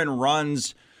Aaron ran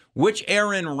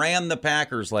the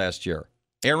Packers last year?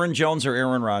 Aaron Jones or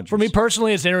Aaron Rodgers? For me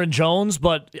personally, it's Aaron Jones,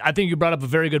 but I think you brought up a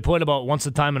very good point about Once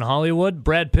a Time in Hollywood.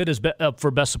 Brad Pitt is up for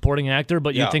Best Supporting Actor,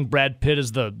 but you Yeah. think Brad Pitt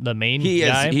is the main He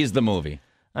guy? is. He's the movie.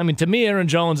 I mean, to me, Aaron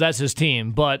Jones, that's his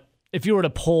team. But if you were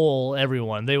to poll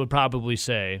everyone, they would probably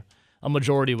say, a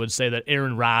majority would say that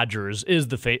Aaron Rodgers is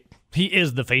the face. He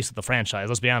is the face of the franchise.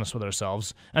 Let's be honest with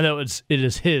ourselves, and that it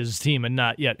is his team and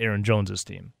not yet Aaron Jones's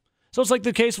team. So it's like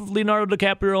the case with Leonardo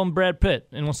DiCaprio and Brad Pitt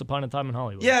in Once Upon a Time in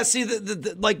Hollywood. Yeah, see,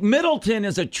 like Middleton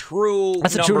is a true.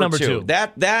 That's a true number two.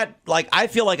 That like I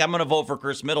feel like I'm going to vote for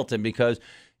Chris Middleton because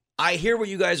I hear what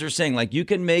you guys are saying. Like you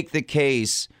can make the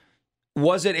case.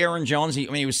 Was it Aaron Jones?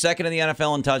 He was second in the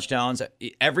NFL in touchdowns.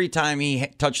 Every time he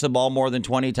touched the ball more than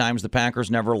 20 times, the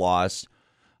Packers never lost.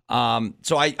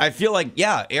 So I feel like,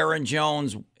 yeah, Aaron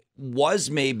Jones was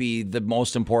maybe the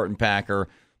most important Packer.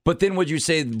 But then would you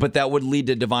say, but that would lead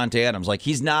to Davante Adams? Like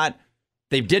he's not.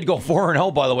 They did go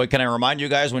 4-0, by the way. Can I remind you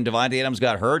guys when Davante Adams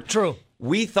got hurt? True.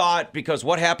 We thought because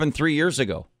what happened 3 years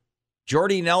ago?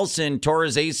 Jordy Nelson tore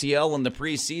his ACL in the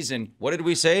preseason. What did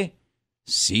we say?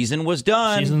 Season was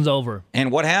done. Season's over.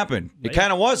 And what happened? It Right.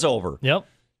 kind of was over. Yep.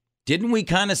 Didn't we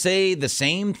kind of say the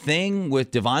same thing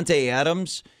with Davante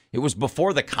Adams? It was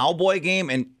before the Cowboy game,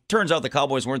 and turns out the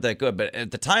Cowboys weren't that good, but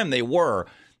at the time they were.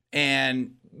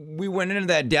 And we went into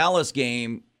that Dallas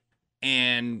game,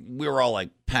 and we were all like,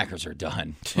 Packers are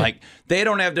done. Like, they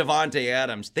don't have Davante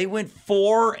Adams. They went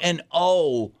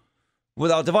 4-0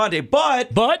 without Davante.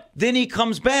 But then he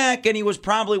comes back, and he was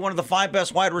probably one of the 5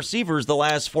 best wide receivers the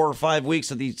last 4 or 5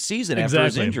 weeks of the season after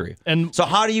his injury. And so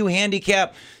how do you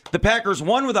handicap? The Packers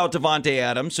won without Davante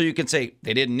Adams, so you can say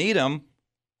they didn't need him.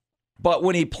 But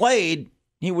when he played,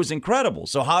 he was incredible.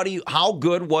 So how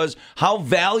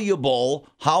valuable,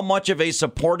 how much of a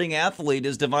supporting athlete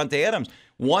is Davante Adams?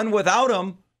 Won without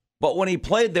him, but when he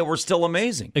played, they were still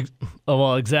amazing. Oh,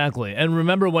 well, exactly. And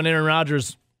remember when Aaron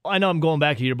Rodgers, I know I'm going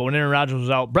back a year, but when Aaron Rodgers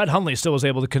was out, Brett Hundley still was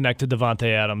able to connect to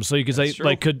Davante Adams. So you could say,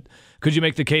 like, could you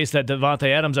make the case that Davante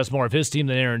Adams, that's more of his team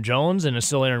than Aaron Jones, and it's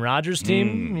still Aaron Rodgers'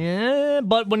 team? Yeah,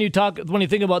 but when you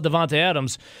think about Davante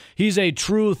Adams, he's a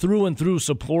true through and through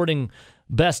supporting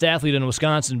best athlete in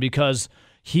Wisconsin because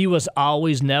he was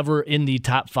always never in the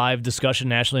top 5 discussion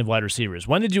nationally of wide receivers.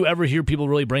 When did you ever hear people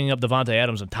really bringing up Davante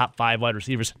Adams and top 5 wide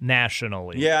receivers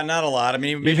nationally? Yeah, not a lot. I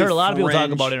mean, you heard a lot of people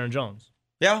talk about Aaron Jones.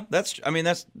 Yeah, that's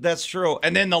true.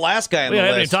 And then the last guy on I the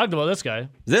haven't list. even talked about this guy.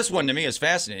 This one to me is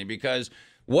fascinating because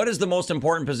what is the most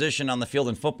important position on the field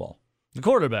in football? The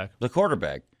quarterback. The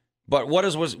quarterback. But what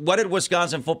did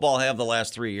Wisconsin football have the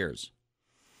last 3 years?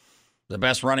 The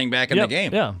best running back in the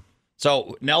game. Yeah.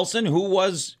 So Nelson, who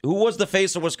was the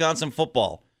face of Wisconsin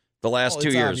football the last 2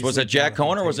 years? Was it Jack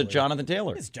Cohn or was it Jonathan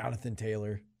Taylor? It's Jonathan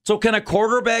Taylor. So can a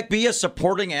quarterback be a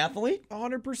supporting athlete?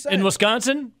 100%. In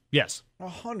Wisconsin? Yes.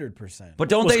 100%. But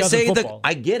don't Wisconsin they say that? football.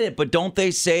 I get it, but don't they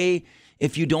say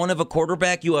if you don't have a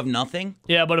quarterback, you have nothing?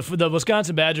 Yeah, but if the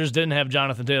Wisconsin Badgers didn't have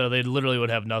Jonathan Taylor, they literally would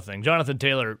have nothing. Jonathan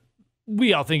Taylor,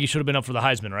 we all think he should have been up for the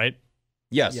Heisman, right?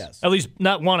 Yes. At least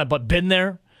not won it, but been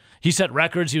there. He set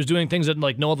records. He was doing things that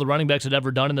like no other running backs had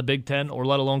ever done in the Big Ten or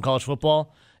let alone college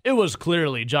football. It was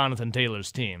clearly Jonathan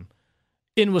Taylor's team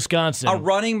in Wisconsin. A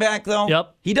running back, though?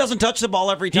 Yep. He doesn't touch the ball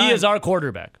every time. He is our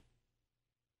quarterback.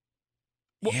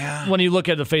 Yeah. When you look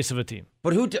at the face of a team.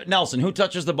 But Nelson, who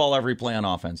touches the ball every play on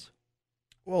offense?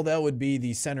 Well, that would be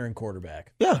the center and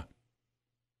quarterback. Yeah.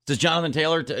 Does Jonathan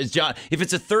Taylor, if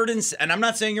it's a third and I'm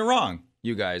not saying you're wrong,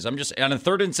 you guys. I'm just, on a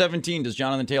 3rd and 17, does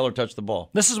Jonathan Taylor touch the ball?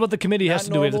 This is what the committee has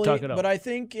to do. We have to talk it out. But I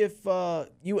think if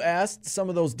you asked some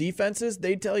of those defenses,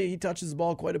 they'd tell you he touches the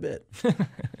ball quite a bit.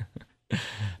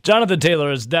 Jonathan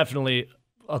Taylor is definitely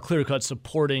a clear-cut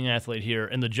supporting athlete here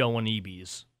in the Joe and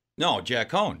EBs. No, Jack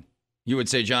Cohn. You would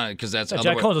say John, because that's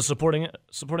Jack Cohn's a supporting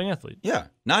athlete. Yeah,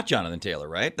 not Jonathan Taylor,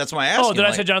 right? That's why I asked. Oh, did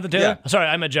I say Jonathan Taylor? Yeah. Sorry,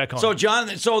 I meant Jack Cohn. So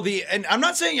and I'm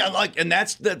not saying and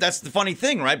that's the funny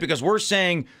thing, right? Because we're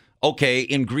saying, okay,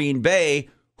 in Green Bay,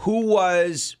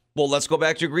 let's go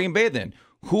back to Green Bay then.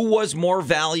 Who was more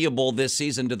valuable this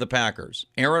season to the Packers?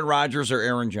 Aaron Rodgers or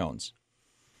Aaron Jones?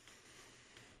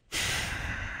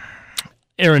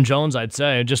 Aaron Jones, I'd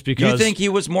say, just because. You think he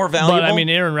was more valuable? But, I mean,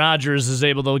 Aaron Rodgers is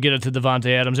able to get it to Davante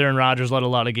Adams. Aaron Rodgers led a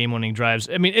lot of game-winning drives.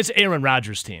 I mean, it's Aaron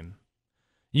Rodgers' team.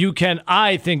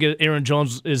 I think Aaron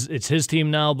Jones it's his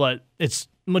team now, but it's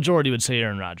majority would say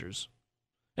Aaron Rodgers.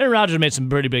 Aaron Rodgers made some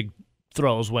pretty big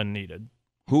throws when needed.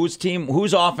 Whose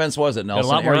offense was it, Nelson? A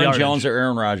lot more Aaron yardage. Jones or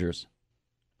Aaron Rodgers?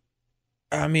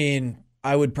 I mean,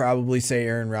 I would probably say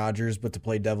Aaron Rodgers, but to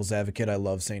play devil's advocate, I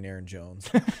love saying Aaron Jones.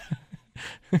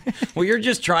 Well, you're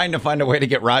just trying to find a way to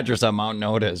get Rodgers on Mount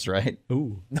Notice, right?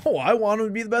 Ooh. No, I want him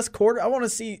to be the best quarter. I want to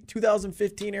see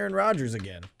 2015 Aaron Rodgers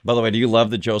again. By the way, do you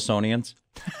love the Josonians?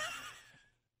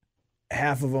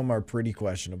 Half of them are pretty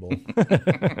questionable.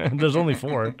 There's only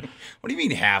 4. What do you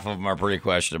mean half of them are pretty The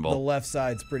questionable? left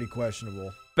side's pretty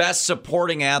questionable. Best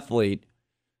supporting athlete,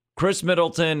 Chris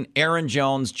Middleton, Aaron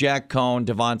Jones, Jack Cohn,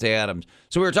 Davante Adams.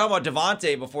 So we were talking about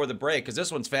Davante before the break because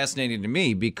this one's fascinating to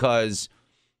me because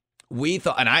we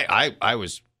thought, and I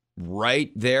was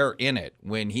right there in it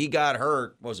when he got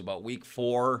hurt. Was about week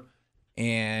 4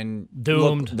 and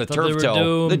Doomed. The Thought they turf were toe.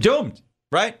 doomed. The doomed,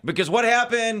 right? Because what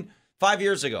happened 5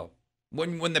 years ago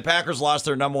when the Packers lost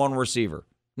their number 1 receiver?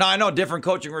 Now I know different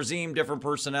coaching regime, different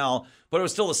personnel, but it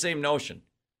was still the same notion.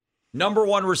 Number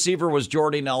 1 receiver was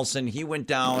Jordy Nelson. He went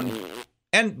down,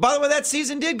 and by the way, that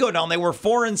season did go down. They were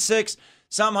 4-6.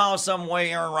 Somehow, some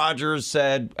way, Aaron Rodgers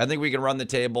said, "I think we can run the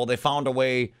table." They found a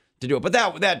way to do it. But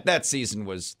that season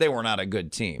they were not a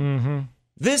good team. Mm-hmm.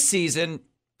 This season,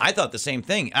 I thought the same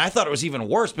thing. I thought it was even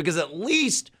worse because at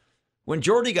least when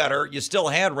Jordy got hurt, you still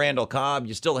had Randall Cobb,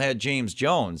 you still had James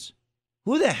Jones.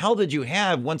 Who the hell did you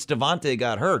have once Devontae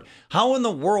got hurt? How in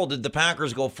the world did the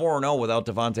Packers go 4-0 without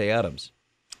Devontae Adams?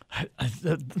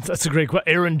 That's a great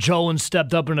question. Aaron Jones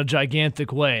stepped up in a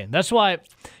gigantic way. That's why,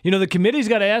 the committee's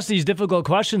got to ask these difficult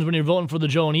questions when you're voting for the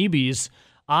Joe and Ebies.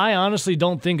 I honestly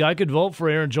don't think I could vote for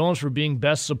Aaron Jones for being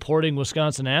best supporting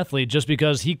Wisconsin athlete just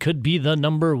because he could be the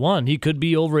number one. He could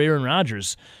be over Aaron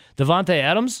Rodgers. Devontae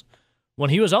Adams, when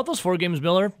he was out those 4 games,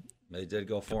 Miller, They did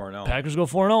go 4-0. Packers go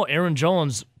 4-0. Aaron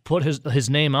Jones put his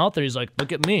name out there. He's like,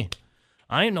 look at me.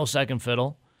 I ain't no second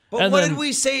fiddle. But what did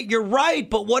we say? You're right,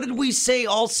 but what did we say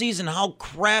all season? How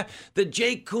crap. The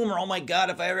Jake Coomer, oh my God,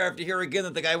 if I ever have to hear again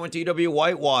that the guy went to EW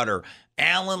Whitewater.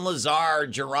 Alan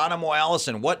Lazard, Geronimo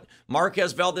Allison. What?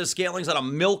 Marquez Valdez-Scantling's on a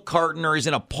milk carton or he's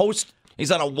on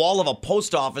a wall of a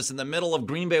post office in the middle of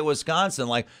Green Bay, Wisconsin.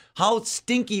 Like, how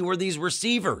stinky were these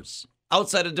receivers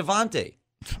outside of Devontae?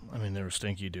 I mean, they were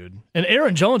stinky, dude. And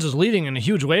Aaron Jones is leading in a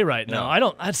huge way right now. No. I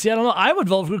don't know. I would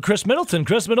vote for Chris Middleton.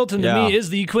 Chris Middleton, to me, is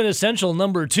the quintessential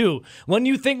number 2. When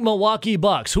you think Milwaukee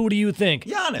Bucks, who do you think?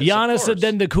 Giannis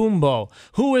Antetokounmpo.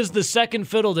 Who is the second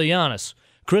fiddle to Giannis?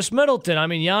 Chris Middleton. I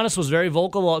mean, Giannis was very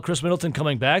vocal about Chris Middleton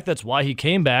coming back. That's why he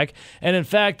came back. And in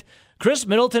fact, Chris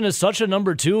Middleton is such a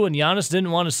number 2, and Giannis didn't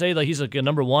want to say that he's like a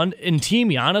number 1. In Team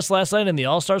Giannis last night in the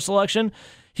All-Star selection,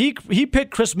 He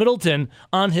picked Chris Middleton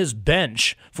on his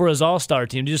bench for his All-Star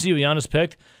team. Did you see who Giannis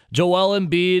picked? Joel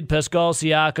Embiid, Pascal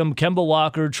Siakam, Kemba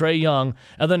Walker, Trae Young.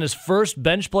 And then his first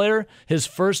bench player, his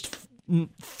first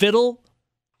fiddle,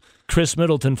 Chris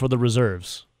Middleton for the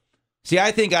reserves. See,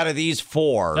 I think out of these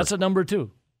 4. That's a number 2.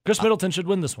 Chris Middleton should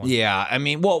win this one. Yeah, I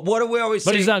mean, well, what do we always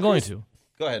say? But he's not going to.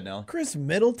 Go ahead, Nell. Chris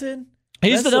Middleton?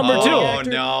 He's the number 2. Oh,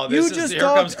 no. You just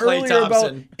talked earlier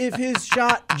about if his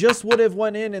shot just would have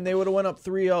went in and they would have went up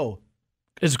 3-0.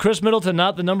 Is Chris Middleton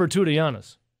not the number 2 to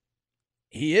Giannis?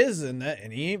 He is in that,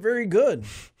 and he ain't very good.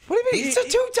 What do you mean? He's a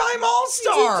 2-time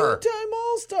All-Star. He's a 2-time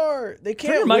All-Star. They Turn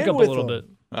your can't mic win up a with little him. bit.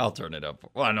 I'll turn it up.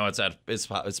 Well, I know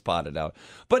it's potted out.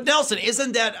 But Nelson,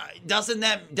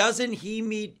 doesn't he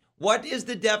meet? What is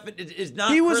the definition? Is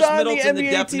not He was Chris on the Middleton the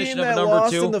NBA definition team of a that number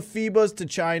lost 2? in the FIBAs to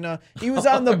China. He was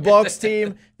on the Bucks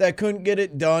team that couldn't get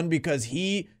it done because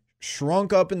he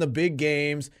shrunk up in the big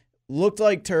games, looked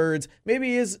like turds. Maybe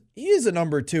he is a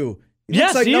number 2.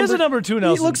 Yes, he is a number 2,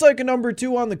 Nelson. He looks like a number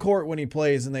 2 on the court when he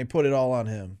plays, and they put it all on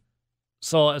him.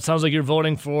 So it sounds like you're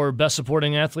voting for best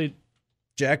supporting athlete.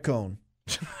 Jack Cohn.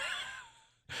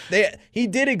 He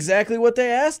did exactly what they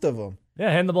asked of him. Yeah,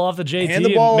 hand the ball off to JT. Hand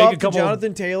the ball and make off a couple to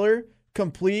Jonathan Taylor,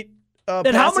 complete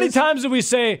And how many times did we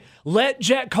say, let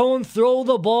Jack Cohn throw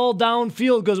the ball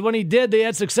downfield? Because when he did, they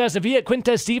had success. If he had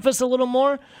Quintez Cephas a little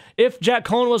more, if Jack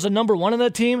Cohn was a number 1 on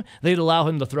that team, they'd allow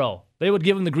him to throw. They would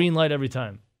give him the green light every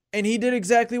time. And he did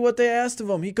exactly what they asked of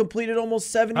him. He completed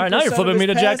almost 70% All right, now you're flipping me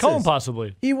to passes. Jack Cohn,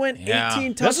 possibly. He went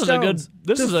 18 touchdowns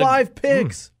this is to 5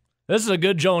 picks. This is a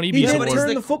good Joe and EB He didn't support.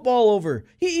 turn the football over.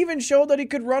 He even showed that he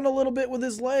could run a little bit with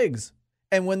his legs.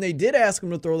 And when they did ask him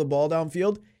to throw the ball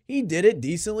downfield, he did it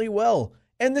decently well.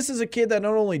 And this is a kid that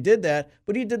not only did that,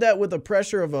 but he did that with the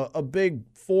pressure of a big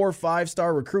 4 or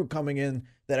 5-star recruit coming in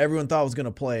that everyone thought was going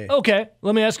to play. Okay,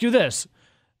 let me ask you this.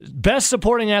 Best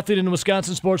supporting athlete in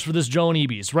Wisconsin sports for this Joe and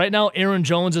Ebies. Right now, Aaron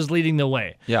Jones is leading the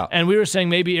way. Yeah. And we were saying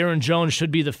maybe Aaron Jones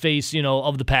should be the face,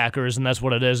 of the Packers, and that's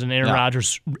what it is. And Aaron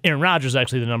Rodgers is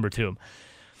actually the number 2.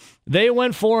 They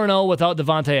went 4-0 without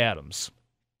Devontae Adams.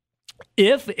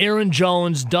 If Aaron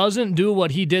Jones doesn't do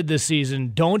what he did this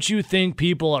season, don't you think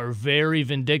people are very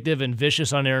vindictive and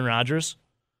vicious on Aaron Rodgers?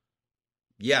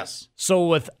 Yes. So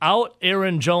without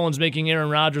Aaron Jones making Aaron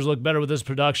Rodgers look better with his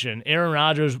production, Aaron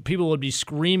Rodgers, people would be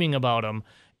screaming about him.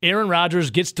 Aaron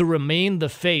Rodgers gets to remain the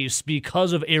face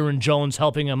because of Aaron Jones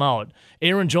helping him out.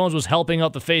 Aaron Jones was helping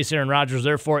out the face, Aaron Rodgers.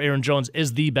 Therefore, Aaron Jones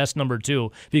is the best number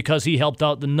 2 because he helped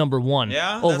out the number 1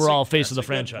 overall face of the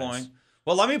franchise. Point.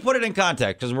 Well, let me put it in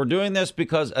context because we're doing this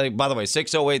because, by the way,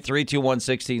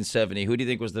 608-321-1670. Who do you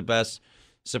think was the best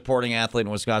supporting athlete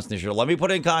in Wisconsin this year? Let me put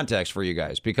it in context for you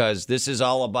guys because this is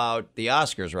all about the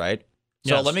Oscars, right?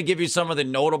 So Yes. let me give you some of the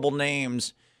notable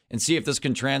names and see if this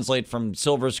can translate from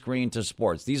silver screen to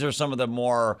sports. These are some of the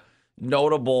more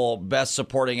notable best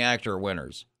supporting actor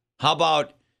winners. How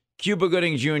about Cuba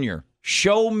Gooding Jr.?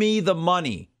 Show Me the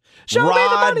Money.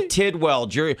 Rod Tidwell.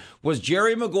 Was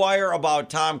Jerry Maguire about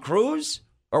Tom Cruise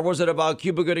or was it about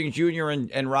Cuba Gooding Jr.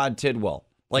 and Rod Tidwell?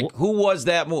 Like, who was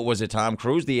that movie? Was it Tom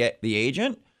Cruise, the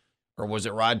agent, or was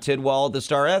it Rod Tidwell, the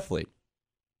star athlete?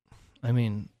 I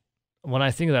mean, when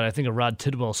I think of that, I think of Rod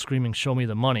Tidwell screaming, "Show me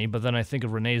the money," but then I think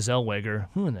of Renee Zellweger.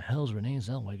 Who in the hell is Renee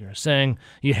Zellweger? Saying,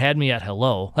 "You had me at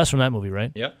hello." That's from that movie,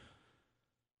 right? Yep.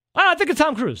 I think of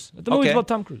Tom Cruise. The movie's about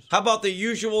Tom Cruise. How about The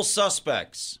Usual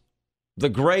Suspects? The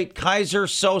great Kaiser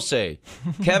Sose.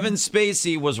 Kevin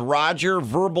Spacey was Roger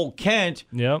Verbal Kent,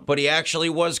 Yep. but he actually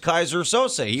was Kaiser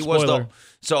Sose. He was Spoiler.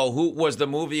 So who was the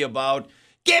movie about?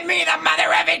 Give me the mother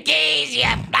effing keys, you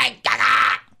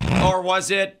or was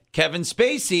it Kevin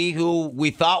Spacey, who we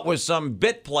thought was some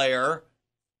bit player,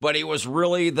 but he was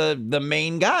really the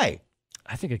main guy?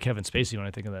 I think of Kevin Spacey when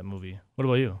I think of that movie. What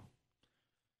about you?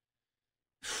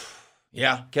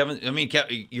 Yeah, Kevin. I mean,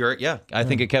 I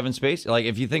think of Kevin Spacey. Like,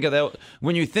 if you think of that,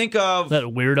 when you think of That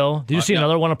weirdo. Did you see no.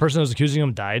 another one? A person who was accusing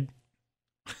him died.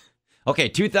 okay,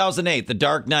 2008, The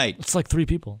Dark Knight, It's like 3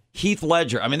 people. Heath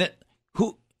Ledger. I mean,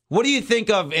 what do you think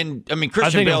of?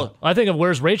 Christian Bale. I think of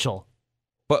Where's Rachel?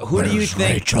 But who do you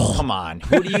think? Come on,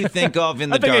 who do you think of in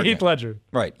The I think Dark of Heath Knight? Ledger.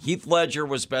 Right, Heath Ledger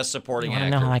was Best Supporting I Actor.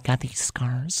 know how I got these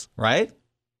scars. Right.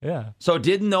 Yeah. So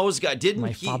didn't those guys? Didn't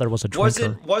My father was a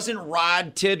wasn't drinker. wasn't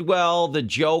Rod Tidwell the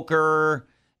Joker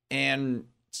and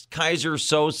Kaiser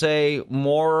Sose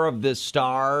more of the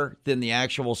star than the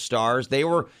actual stars? They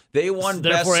won Best.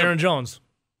 Therefore, Aaron Jones.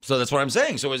 So that's what I'm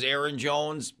saying. So is Aaron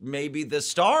Jones maybe the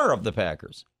star of the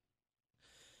Packers?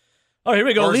 Oh, here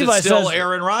we go. Or is Levi it still says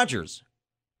Aaron Rodgers?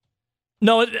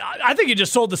 no. I think you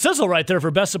just sold the sizzle right there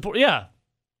for best support. Yeah.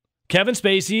 Kevin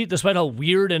Spacey, despite how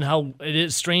weird and how it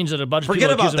is strange that a bunch of Forget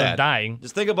people about accuse him that. of dying.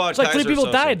 Just think about It's like Kaiser 3 people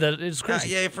Sose. died. That it's crazy.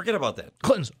 Yeah, forget about that.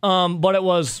 Clintons. But it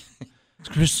was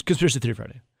Conspiracy Theory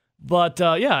Friday. But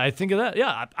yeah, I think of that.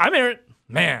 Yeah, I'm Aaron.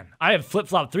 Man, I have flip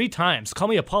flopped 3 times. Call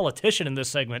me a politician in this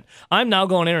segment. I'm now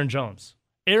going Aaron Jones.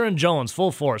 Aaron Jones,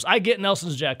 full force. I get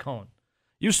Nelson's Jack Cohen.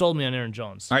 You sold me on Aaron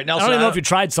Jones. All right, Nelson, I don't even I know don't- if you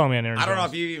tried selling me on Aaron I Jones. don't know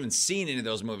if you've even seen any of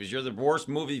those movies. You're the worst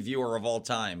movie viewer of all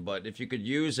time. But if you could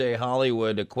use a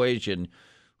Hollywood equation,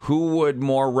 who would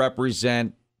more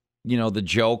represent, the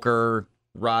Joker,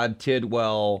 Rod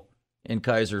Tidwell, and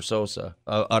Kaiser Sosa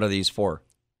out of these 4?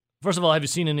 First of all, have you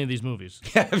seen any of these movies?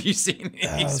 Have you seen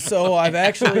any of these? So I've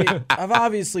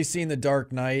obviously seen The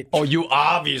Dark Knight. Oh, you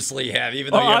obviously have,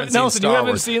 even though you haven't Nelson, seen Star you haven't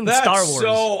Wars. seen That's Star Wars.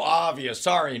 so obvious.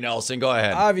 Sorry, Nelson. Go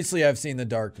ahead. Obviously, I've seen The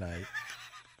Dark Knight.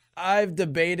 I've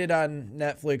debated on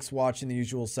Netflix watching The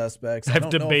Usual Suspects. I I've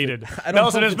don't know if debated. I don't know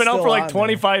Nelson if has it's been out still for like on there.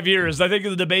 25 years. I think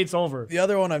the debate's over. The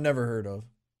other one I've never heard of.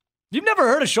 You've never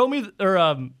heard of Show Me, or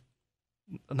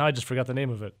now I just forgot the name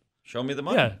of it. Show me the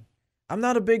money. Yeah. I'm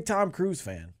not a big Tom Cruise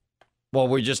fan. Well,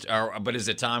 we just are. But is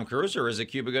it Tom Cruise or is it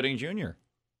Cuba Gooding Jr.?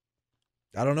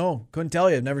 I don't know. Couldn't tell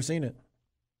you. I've never seen it.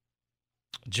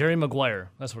 Jerry Maguire.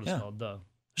 That's what it's called. Duh.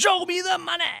 Show me the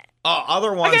money.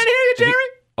 Other ones. I can't hear you, Jerry.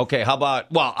 Okay, how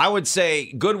about? Well, I would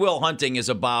say Good Will Hunting is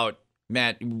about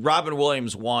Robin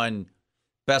Williams won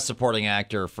Best Supporting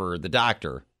Actor for The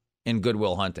Doctor in Good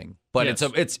Will Hunting, but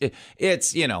Yes.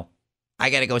 it's I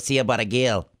gotta go see about a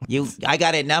Gil. I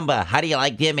got a number. How do you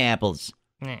like them apples?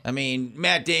 I mean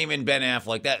Matt Damon, Ben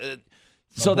Affleck.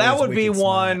 So boy's that would be wicked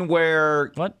one smart.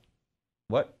 where What?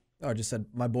 what? Oh, I just said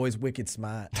my boy's wicked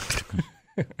smart.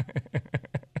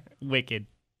 Wicked.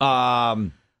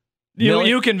 Millie-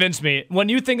 You convinced me. When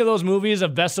you think of those movies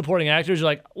of best supporting actors, you're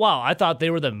like, wow, I thought they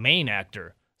were the main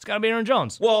actor. It's got to be Aaron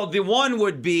Jones. Well, the one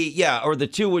would be, or the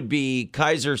 2 would be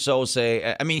Kaiser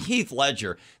Sose. I mean, Heath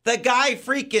Ledger. The guy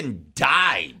freaking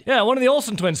died Yeah, one of the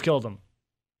Olsen twins killed him.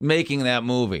 making that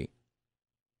movie.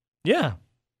 Yeah.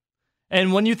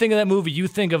 And when you think of that movie, you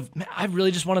think of, man, I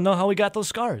really just want to know how he got those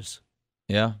scars.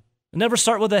 Yeah. Never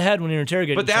start with the head when you're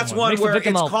interrogating But that's someone. one Makes the where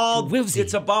victim it's all called, woozy.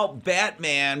 it's about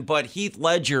Batman, but Heath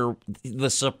Ledger, the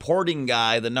supporting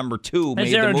guy, the number 2, made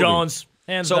It's the Aaron movie. Jones.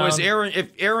 Hands So down.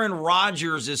 if Aaron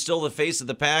Rodgers is still the face of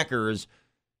the Packers,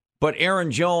 but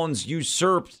Aaron Jones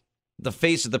usurped the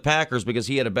face of the Packers because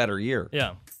he had a better year.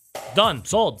 Yeah. Done.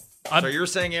 Sold. So you're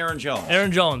saying Aaron Jones.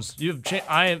 Aaron Jones. You've changed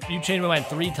my mind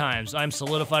 3 times. I'm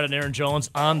solidified on Aaron Jones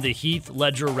on the Heath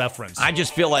Ledger reference. I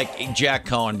just feel like Jack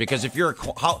Cohen because if you're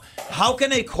how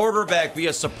can a quarterback be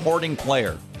a supporting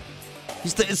player?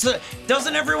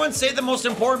 Doesn't everyone say the most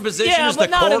important position yeah, is but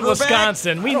the not quarterback? in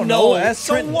Wisconsin. We I don't know. That's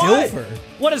so Trent what? Dilfer.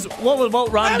 What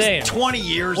about Ron That Dane? was 20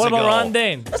 years What ago. about Ron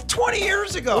Dane? That's 20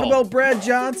 years ago. What about Brad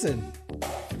Johnson?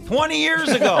 20 years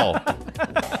ago?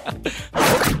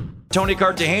 Tony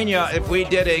Cartagena, if we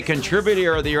did a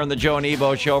contributor of the year on the Joe and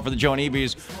Ebo show for the Joe and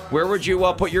Ebs, where would you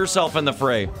put yourself in the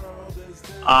fray?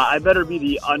 I better be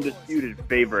the undisputed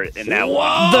favorite in that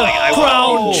one. The I crown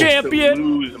want people champion. to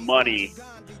lose money.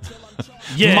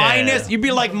 Yeah. You'd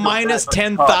be like minus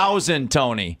 10,000,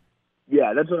 Tony.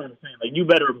 Yeah, that's what I'm saying. Like, you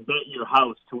better bet your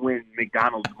house to win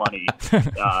McDonald's money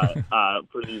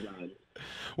for these odds.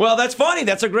 Well, that's funny.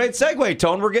 That's a great segue,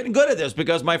 Tone. We're getting good at this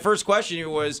because my first question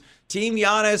was Team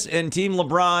Giannis and Team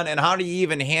LeBron, and how do you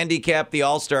even handicap the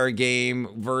All-Star game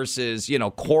versus,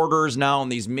 quarters now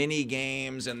and these mini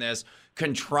games and this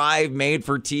contrived,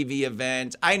 made-for-TV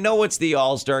event. I know it's the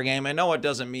All-Star Game. I know it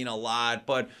doesn't mean a lot,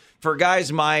 but for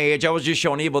guys my age, I was just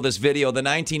showing Evo this video, the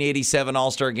 1987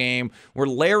 All-Star Game, where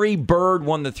Larry Bird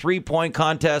won the three-point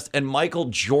contest and Michael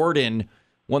Jordan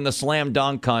won the slam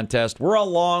dunk contest. We're a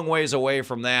long ways away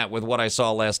from that with what I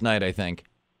saw last night, I think.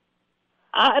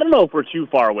 I don't know if we're too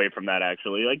far away from that,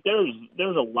 actually. Like,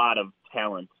 there's a lot of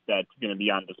talent that's going to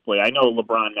be on display. I know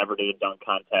LeBron never did a dunk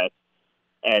contest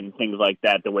and things like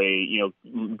that the way,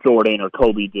 Jordan or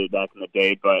Kobe did back in the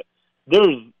day, but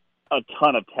there's a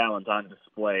ton of talent on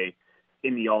display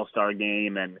in the All-Star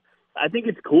Game, and I think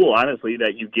it's cool, honestly,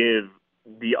 that you give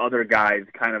the other guys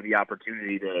kind of the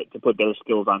opportunity to put their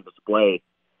skills on display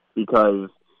because,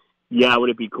 yeah, would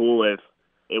it be cool if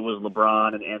it was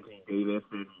LeBron and Anthony Davis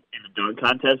in the dunk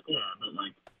contest? Yeah, but,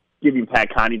 like, giving Pat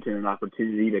Connaughton an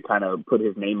opportunity to kind of put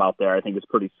his name out there I think is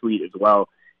pretty sweet as well.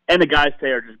 And the guys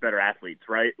today are just better athletes,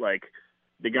 right? Like,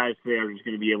 the guys today are just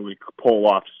going to be able to pull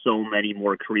off so many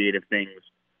more creative things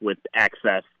with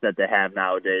access that they have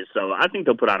nowadays. So I think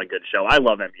they'll put on a good show. I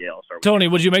love NBA All-Star. Tony,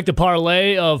 would you make the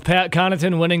parlay of Pat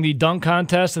Connaughton winning the dunk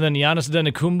contest and then Giannis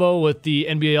Antetokounmpo with the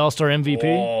NBA All-Star MVP?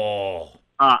 Oh.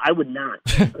 I would not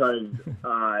because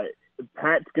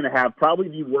Pat's going to have probably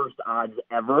the worst odds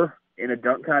ever in a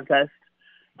dunk contest.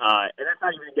 And that's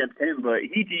not even against him, but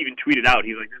he even tweeted out,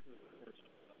 he's like, this is the worst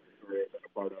story I've been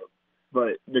a part of.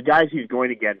 But the guys he's going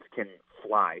against can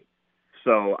fly.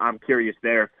 So I'm curious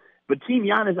there. But Team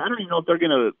Giannis, I don't even know if they're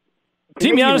going to.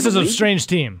 Team Giannis is a strange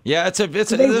team. Yeah, the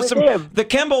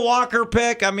Kemba Walker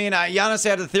pick. I mean, Giannis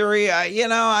had a theory.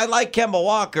 I like Kemba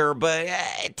Walker, but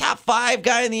top 5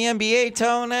 guy in the NBA,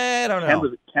 Tone, I don't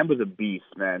know. Kemba's a beast,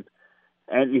 man.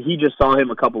 And he just saw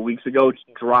him a couple weeks ago,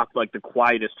 dropped like the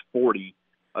quietest 40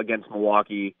 against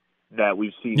Milwaukee that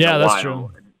we've seen in a while. Yeah, that's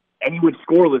true. And he went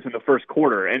scoreless in the first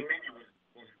quarter. And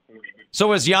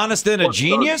so is Giannis then a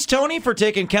genius, Tony, for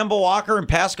taking Kemba Walker and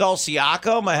Pascal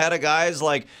Siakam ahead of guys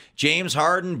like James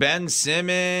Harden, Ben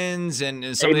Simmons,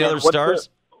 and some of the other stars?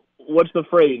 What's the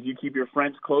phrase? You keep your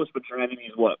friends close, but your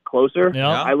enemies what? Closer?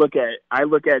 Yeah. I look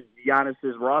at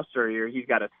Giannis's roster here. He's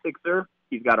got a Sixer,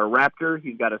 he's got a Raptor,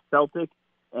 he's got a Celtic,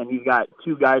 and he's got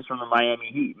 2 guys from the Miami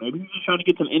Heat. Maybe he's just trying to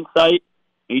get some insight.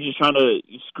 He's just trying to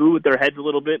screw with their heads a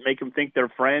little bit, make them think they're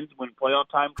friends when playoff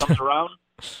time comes around.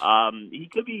 He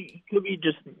could be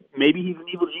just maybe he's an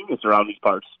evil genius around these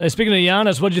parts. Hey, speaking of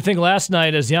Giannis, what did you think last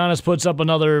night as Giannis puts up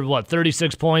another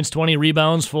 36 points, 20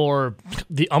 rebounds for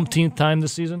the umpteenth time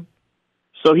this season?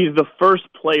 So he's the first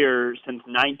player since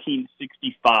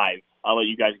 1965. I'll let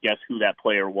you guys guess who that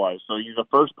player was. So he's the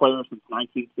first player since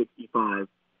 1965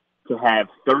 to have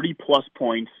 30-plus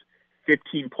points,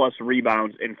 15-plus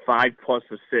rebounds, and 5-plus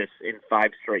assists in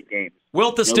 5 straight games.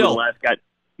 Wilt the Still.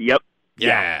 Yep.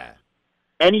 Yeah.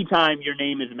 Anytime your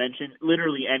name is mentioned,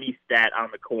 literally any stat on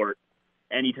the court,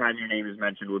 anytime your name is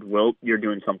mentioned with Wilt, you're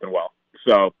doing something well.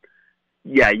 So,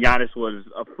 yeah, Giannis was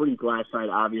a freak last night,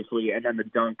 obviously, and then the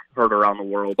dunk heard around the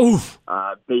world. Oof.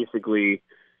 Basically,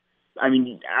 I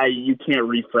mean, you can't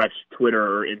refresh Twitter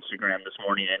or Instagram this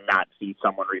morning and not see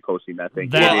someone reposting that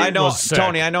thing. That I know, was sick.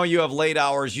 Tony, I know you have late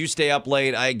hours. You stay up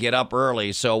late. I get up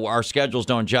early, so our schedules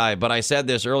don't jive. But I said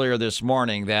this earlier this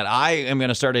morning that I am going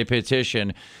to start a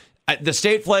petition. The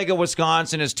state flag of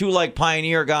Wisconsin is 2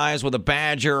 pioneer guys with a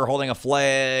badger holding a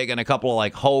flag and a couple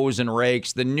of hoes and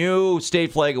rakes. The new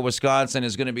state flag of Wisconsin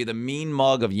is going to be the mean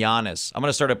mug of Giannis. I'm going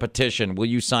to start a petition. Will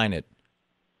you sign it?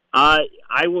 I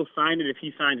will sign it if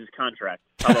he signs his contract.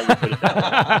 How about we put it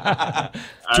that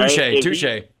way? Touche.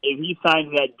 If he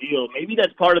signs that deal, maybe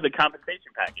that's part of the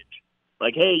compensation package.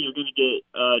 Like, hey, you're going to get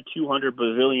 $200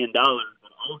 bazillion,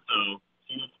 but also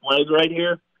see this flag right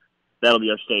here? That'll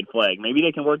be our state flag. Maybe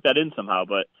they can work that in somehow,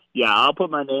 but yeah, I'll put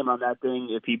my name on that thing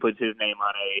if he puts his name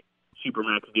on a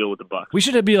Supermax deal with the Bucks. We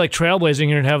should be trailblazing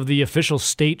here and have the official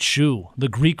state shoe, the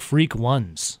Greek Freak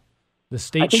ones. The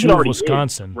state shoe of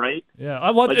Wisconsin. Is, right? Yeah.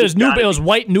 It was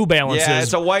white New Balances. Yeah,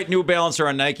 it's a white New Balance or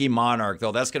a Nike Monarch,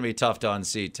 though. That's going to be tough to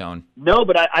unseat, Tone. No,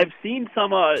 but I've seen some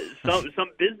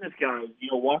business guys,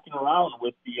 walking around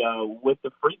with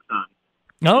the freaks on.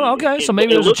 Oh, okay. So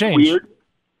maybe there's a change. Weird.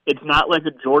 It's not like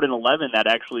a Jordan 11 that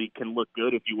actually can look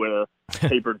good if you wear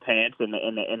tapered pants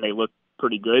and they look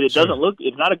pretty good. It doesn't look.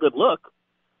 It's not a good look,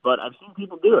 but I've seen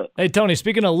people do it. Hey Tony,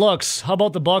 speaking of looks, how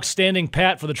about the Bucks standing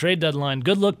pat for the trade deadline?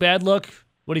 Good look, bad look?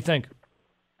 What do you think?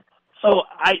 So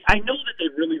I know that they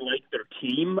really like their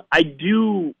team. I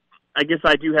guess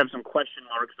I do have some question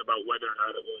marks about whether or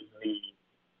not it was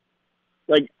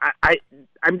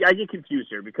I get confused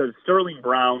here because Sterling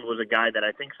Brown was a guy that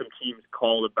I think some teams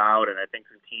called about, and I think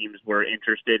some teams were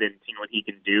interested in seeing what he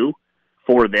can do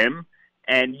for them.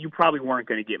 And you probably weren't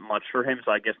going to get much for him,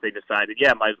 so I guess they decided,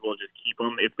 might as well just keep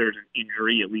him. If there's an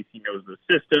injury, at least he knows the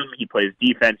system. He plays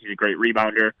defense. He's a great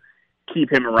rebounder. Keep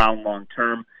him around long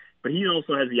term. But he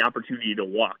also has the opportunity to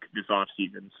walk this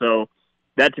offseason. So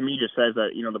that to me just says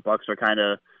that, the Bucks are kind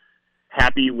of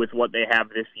happy with what they have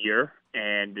this year,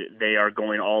 and they are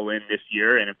going all in this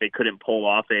year. And if they couldn't pull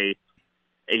off a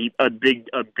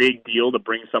big deal to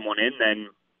bring someone in, then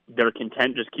they're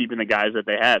content just keeping the guys that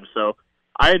they have. So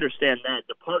I understand that.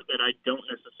 The part that I don't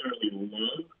necessarily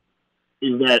love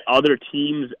is that other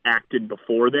teams acted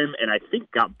before them and I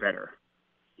think got better.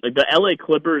 Like the LA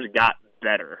Clippers got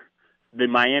better. The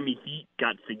Miami Heat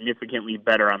got significantly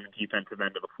better on the defensive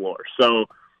end of the floor. So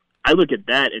I look at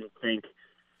that and think,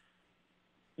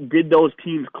 did those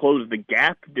teams close the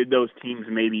gap? Did those teams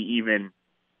maybe even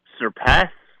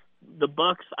surpass the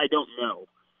Bucks? I don't know.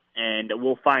 And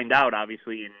we'll find out,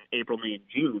 obviously, in April, May, and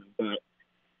June. But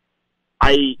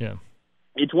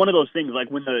it's one of those things, like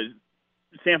when the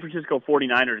San Francisco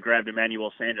 49ers grabbed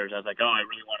Emmanuel Sanders, I was like, I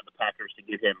really wanted the Packers to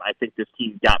get him. I think this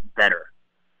team got better.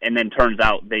 And then turns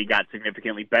out they got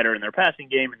significantly better in their passing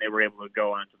game, and they were able to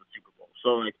go on to the Super Bowl.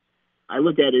 So, I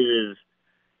look at it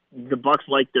as the Bucks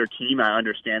like their team. I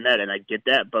understand that, and I get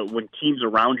that. But when teams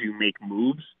around you make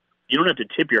moves, you don't have to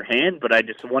tip your hand, but I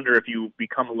just wonder if you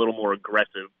become a little more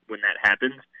aggressive when that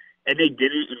happens. And they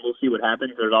did it, and we'll see what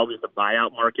happens. There's always the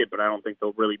buyout market, but I don't think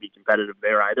they'll really be competitive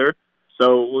there either.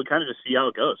 So we'll kind of just see how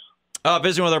it goes.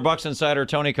 Visiting with our Bucks insider,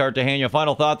 Tony Cartagena.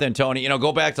 Final thought then, Tony.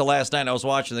 Go back to last night. I was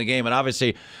watching the game, and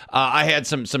obviously I had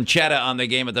some cheddar on the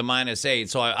game at the -8,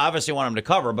 so I obviously want them to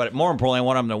cover, but more importantly, I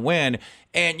want them to win.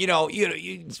 And,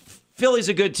 Philly's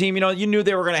a good team. You knew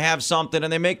they were going to have something,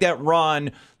 and they make that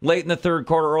run late in the third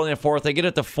quarter, early in the fourth. They get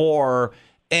it to 4.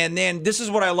 And then this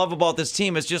is what I love about this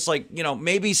team. It's just like,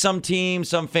 maybe some team,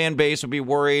 some fan base would be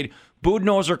worried.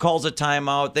 Budenholzer calls a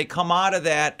timeout. They come out of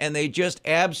that, and they just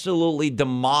absolutely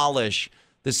demolish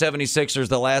the 76ers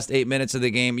the last 8 minutes of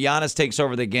the game. Giannis takes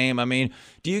over the game. I mean,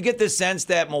 do you get the sense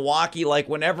that Milwaukee,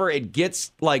 whenever it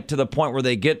gets, to the point where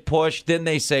they get pushed, then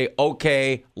they say,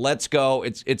 okay, let's go.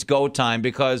 It's go time,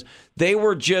 because they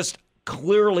were just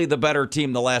clearly the better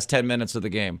team the last 10 minutes of the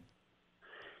game.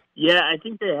 Yeah, I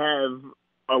think they have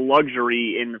a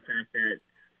luxury in the fact that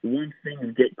once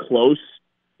things get close,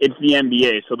 it's the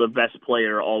NBA, so the best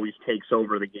player always takes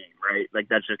over the game, right?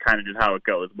 That's just kind of just how it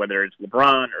goes, whether it's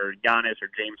LeBron or Giannis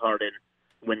or James Harden.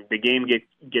 When the game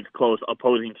gets close,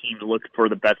 opposing teams look for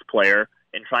the best player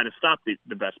and try to stop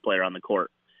the best player on the court.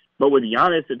 But with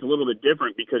Giannis, it's a little bit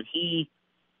different because he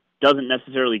doesn't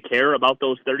necessarily care about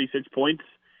those 36 points.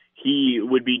 He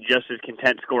would be just as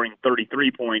content scoring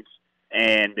 33 points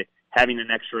and having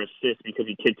an extra assist because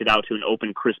he kicked it out to an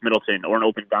open Chris Middleton or an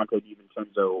open Dante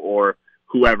DiVincenzo or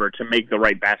whoever to make the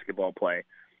right basketball play.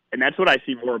 And that's what I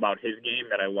see more about his game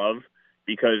that I love,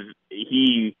 because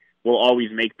he will always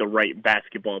make the right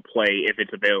basketball play if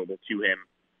it's available to him.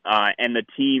 And the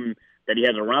team that he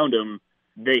has around him,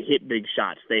 they hit big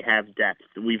shots. They have depth.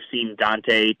 We've seen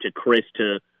Dante to Chris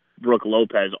to Brook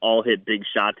Lopez all hit big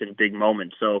shots in big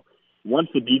moments. So once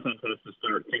the defense has to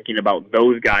start thinking about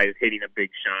those guys hitting a big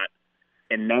shot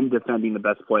and then defending the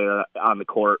best player on the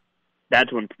court,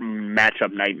 that's when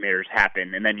matchup nightmares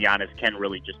happen, and then Giannis can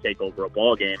really just take over a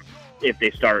ball game if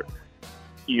they start,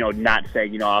 not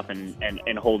sagging off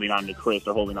and holding on to Chris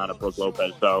or holding on to Brook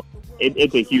Lopez. So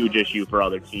it's a huge issue for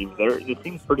other teams. The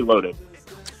team's pretty loaded.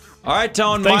 All right,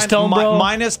 Tone. Thanks, Tone, bro.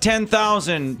 Minus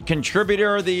 10,000.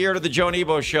 Contributor of the year to the Joe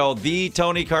Nebo Show, the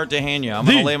Tony Cartagena. I'm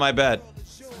going to lay my bet.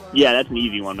 Yeah, that's an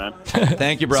easy one, man.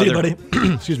 Thank you, brother. See you,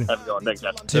 buddy. Excuse me. How's it going? Thanks,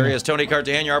 guys. There he is, Tony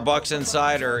Cartagena, our Bucks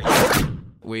insider.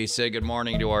 We say good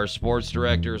morning to our sports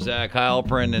director, Zach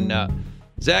Heilprin. And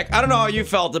Zach, I don't know how you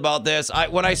felt about this.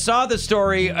 When I saw the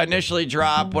story initially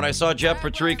drop, when I saw Jeff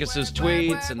Patrikis'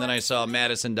 tweets, and then I saw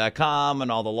Madison.com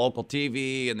and all the local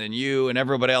TV, and then you and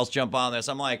everybody else jump on this,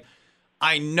 I'm like,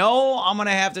 I know I'm going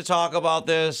to have to talk about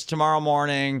this tomorrow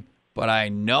morning, but I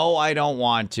know I don't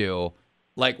want to.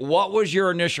 What was your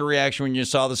initial reaction when you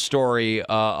saw the story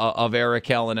of Eric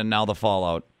Helen and now the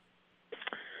fallout?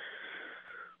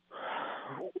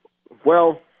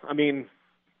 Well, I mean,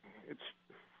 it's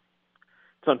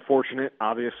unfortunate,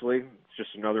 obviously. It's just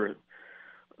another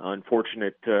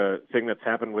unfortunate thing that's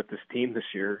happened with this team this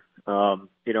year.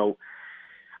 Obviously,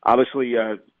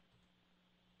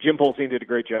 Jim Polstein did a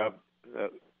great job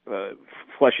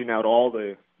fleshing out all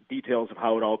the details of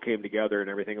how it all came together and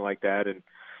everything like that. And,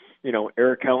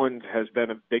 Eric Helen has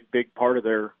been a big part of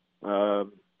their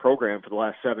program for the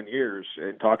last 7 years.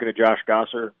 And talking to Josh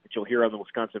Gosser, which you'll hear on the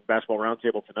Wisconsin Basketball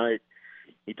Roundtable tonight,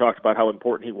 he talked about how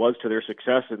important he was to their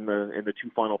success in the two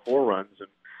Final Four runs. And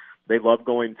they love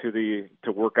going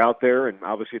to work out there, and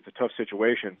obviously it's a tough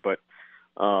situation. But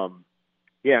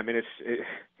yeah, I mean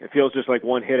it feels just like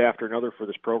one hit after another for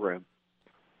this program.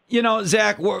 You know,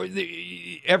 Zach,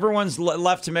 everyone's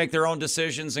left to make their own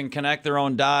decisions and connect their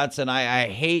own dots, and I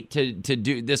hate to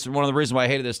do this. Is one of the reasons why I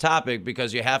hated this topic,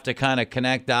 because you have to kind of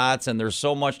connect dots, and there's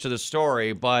so much to the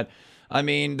story. But I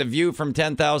mean, the view from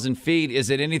 10,000 feet, is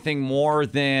it anything more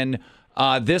than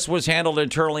this was handled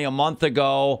internally a month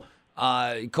ago?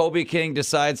 Kobe King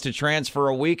decides to transfer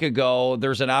a week ago.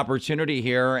 There's an opportunity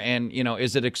here, and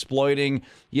is it exploiting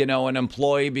an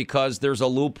employee because there's a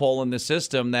loophole in the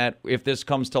system that if this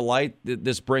comes to light,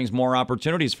 this brings more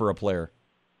opportunities for a player?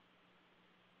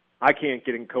 I can't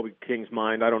get in Kobe King's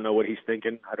mind. I don't know what he's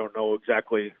thinking. I don't know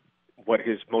exactly what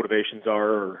his motivations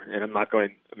are, and I'm not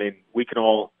going. I mean, we can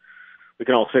all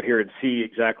sit here and see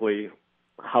exactly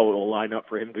how it will line up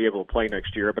for him to be able to play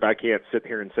next year, but I can't sit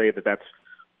here and say that that's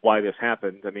why this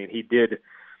happened. I mean, he did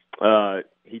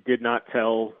not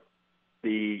tell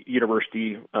the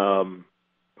university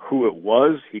who it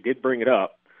was. He did bring it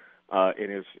up in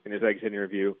his exit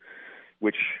interview,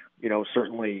 which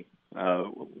certainly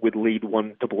would lead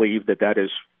one to believe that is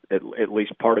at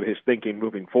least part of his thinking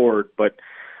moving forward. But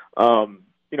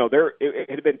it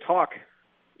had been talk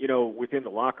within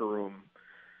the locker room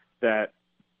that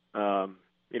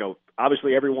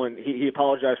obviously everyone, he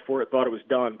apologized for it, thought it was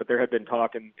done, but there had been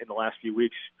talk in the last few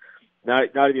weeks, not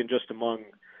even just among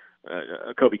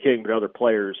Kobe King, but other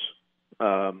players,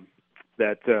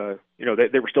 that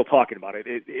they were still talking about it.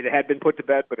 It had been put to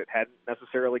bed, but it hadn't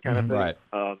necessarily, kind of thing. Right.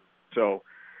 So,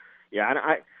 yeah,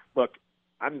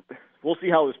 and we'll see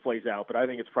how this plays out, but I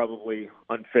think it's probably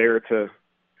unfair to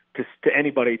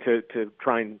anybody to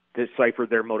try and decipher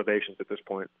their motivations at this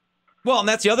point. Well, and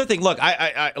that's the other thing. Look,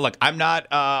 I'm not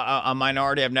a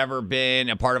minority. I've never been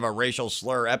a part of a racial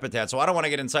slur epithet, so I don't want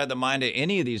to get inside the mind of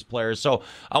any of these players. So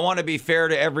I want to be fair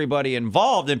to everybody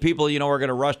involved, and people, are going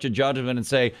to rush to judgment and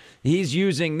say he's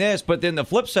using this. But then the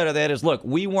flip side of that is, look,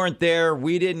 we weren't there.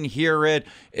 We didn't hear it.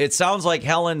 It sounds like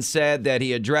Helen said that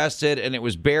he addressed it and it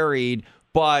was buried,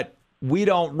 but we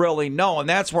don't really know. And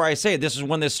that's where I say this is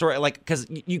when this story, because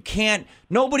you can't,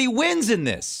 nobody wins in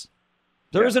this.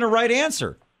 There isn't a right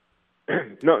answer.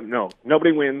 No,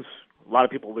 nobody wins. A lot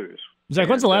of people lose. Zach,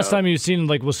 when's the last time you've seen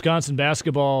Wisconsin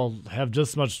basketball have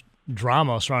just much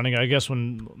drama surrounding it? I guess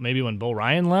when Bo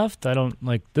Ryan left. I don't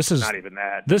this is not even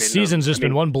that. This season's just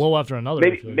been one blow after another.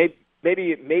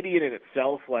 Maybe in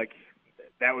itself,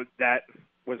 that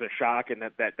was a shock, and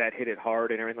that hit it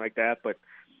hard and everything like that. But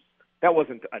that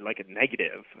wasn't a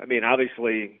negative. I mean,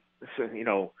 obviously,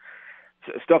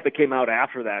 stuff that came out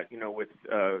after that, with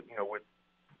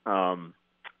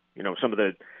some of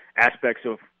the aspects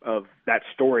of that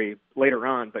story later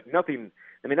on, but nothing.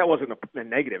 I mean, that wasn't a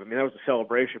negative. I mean, that was a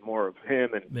celebration more of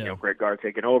him and Greg Gard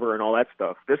taking over and all that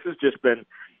stuff. This has just been.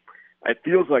 It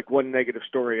feels like one negative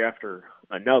story after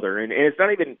another, and it's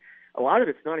not even. A lot of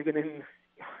it's not even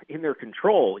in their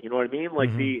control. You know what I mean?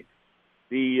 Like the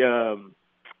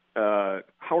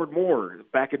Howard Moore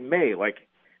back in May,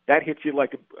 that hits you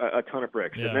like a ton of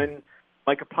bricks, and then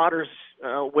Micah Potter's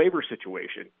waiver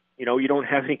situation. You don't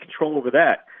have any control over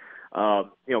that.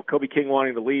 Kobe King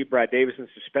wanting to leave, Brad Davison's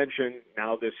suspension,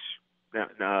 now this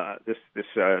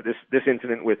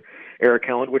incident with Eric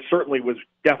Helland, which certainly was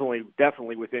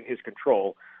definitely within his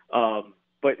control.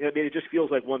 But I mean, it just feels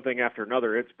like one thing after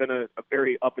another. It's been a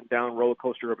very up and down roller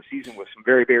coaster of a season with some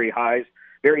very, very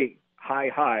very high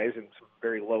highs and some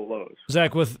very low lows.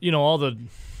 Zach, with all the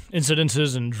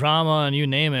incidences and drama and you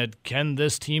name it, can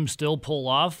this team still pull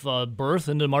off a berth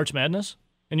into March Madness,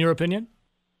 in your opinion?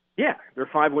 Yeah, they're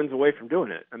 5 wins away from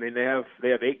doing it. I mean, they have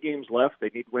 8 games left. They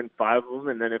need to win 5 of them,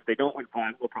 and then if they don't win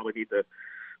 5, we'll probably need to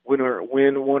win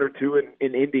 1 or 2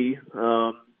 in Indy.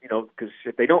 Because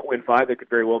if they don't win 5, they could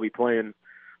very well be playing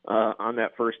on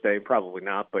that first day. Probably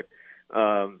not, but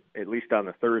at least on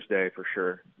the Thursday for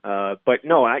sure. But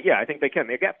no, I think they can.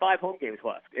 They've got 5 home games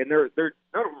left, and they're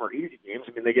none of them are easy games.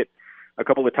 I mean, they get a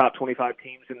couple of the top 25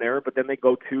 teams in there, but then they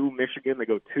go to Michigan, they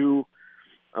go to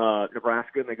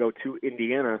Nebraska, and they go to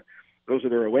Indiana. Those are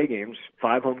their away games.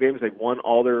 5 home games. They've won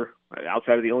all their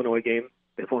outside of the Illinois game.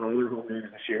 They've won all their home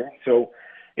games this year. So,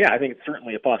 yeah, I think it's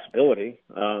certainly a possibility.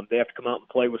 They have to come out and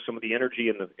play with some of the energy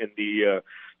and the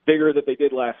vigor that they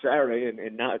did last Saturday,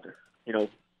 and not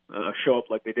show up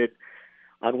like they did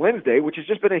on Wednesday, which has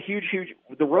just been a huge.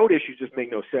 The road issues just make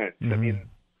no sense. I mean,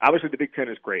 obviously the Big Ten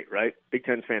is great, right? Big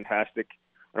Ten's fantastic.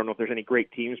 I don't know if there's any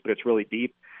great teams, but it's really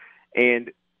deep.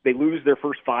 And they lose their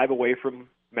first 5 away from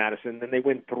Madison. Then they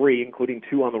win 3, including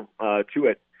 2 on the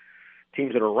 2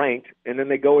 teams that are ranked, and then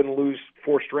they go and lose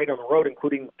 4 straight on the road,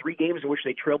 including 3 games in which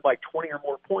they trailed by 20 or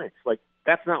more points. Like,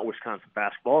 that's not Wisconsin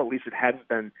basketball. At least it hadn't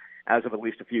been as of at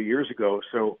least a few years ago.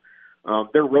 So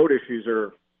their road issues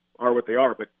are what they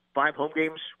are. But 5 home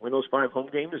games, win those 5 home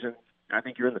games, and I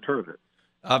think you're in the tournament.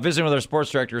 Visiting with our sports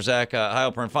director, Zach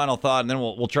Heilpern, final thought, and then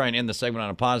we'll try and end the segment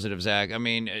on a positive, Zach. I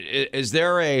mean, is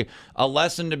there a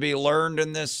lesson to be learned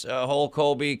in this whole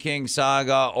Kobe King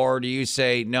saga, or do you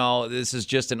say, no, this is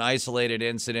just an isolated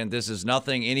incident, this is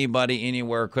nothing anybody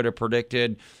anywhere could have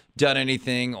predicted, done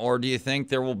anything, or do you think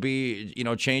there will be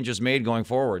changes made going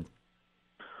forward?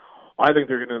 I think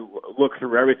they're going to look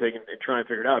through everything and try and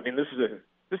figure it out. I mean, this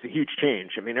is a huge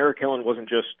change. I mean, Eric Helland wasn't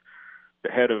just the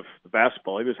head of the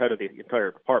basketball; he was head of the entire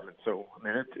department. So, I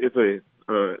mean, it's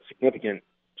a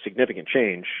significant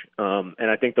change, and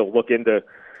I think they'll look into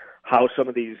how some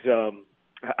of these,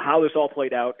 how this all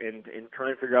played out, and try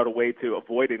and figure out a way to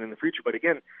avoid it in the future. But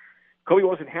again, Kobe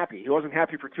wasn't happy. He wasn't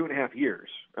happy for 2.5 years.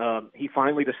 He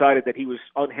finally decided that he was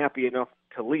unhappy enough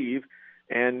to leave,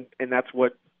 and that's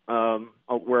what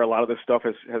where a lot of this stuff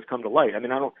has come to light. I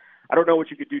mean, I don't know what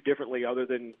you could do differently other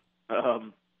than.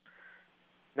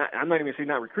 I'm not even going to say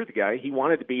not recruit the guy. He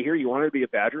wanted to be here. He wanted to be a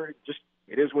Badger.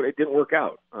 It is what it didn't work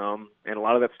out. And a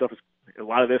lot of that stuff a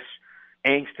lot of this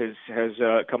angst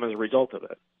has come as a result of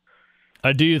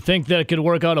it. Do you think that it could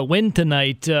work out a win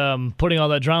tonight, putting all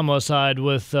that drama aside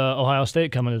with Ohio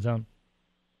State coming to town?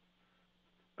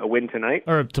 A win tonight?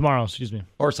 Or tomorrow, excuse me.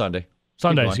 Or Sunday.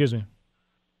 Sunday, excuse me.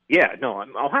 Yeah, no,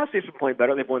 Ohio State's been playing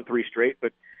better. They've won 3 straight,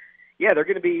 but yeah, they're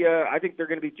going to be. I think they're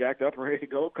going to be jacked up and ready to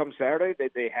go come Saturday.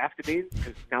 They have to be,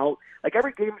 because now, like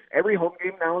every home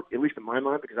game now, at least in my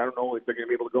mind, because I don't know if they're going to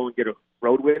be able to go and get a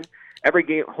road win.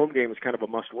 Every home game is kind of a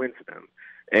must-win for them,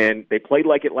 and they played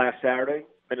like it last Saturday.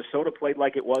 Minnesota played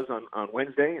like it was on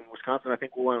Wednesday, and Wisconsin, I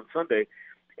think, will win on Sunday.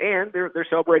 And they're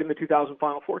celebrating the 2000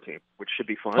 Final Four team, which should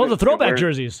be fun. Oh, the throwback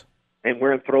jerseys. And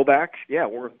wearing throwback. Yeah,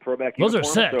 we're in throwback. Those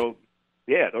uniforms, are sick. So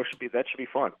yeah, that should be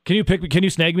fun. Can you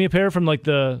snag me a pair from like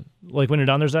when you're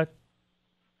down there, Zach?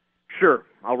 Sure,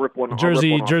 I'll rip one.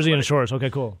 Jersey and shorts. Okay,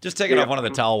 cool. Just take it off one of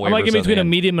the towel waivers. I'm like in between a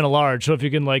medium and a large. So if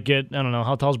you can get, I don't know,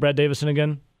 how tall is Brad Davison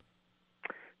again?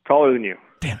 Taller than you.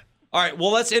 Damn it. All right,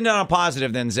 well, let's end on a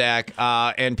positive then, Zach.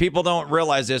 And people don't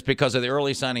realize this because of the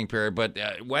early signing period, but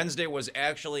Wednesday was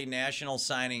actually National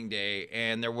Signing Day,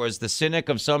 and there was the cynic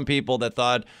of some people that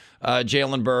thought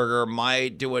Jalen Berger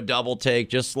might do a double take,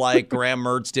 just like Graham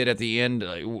Mertz did at the end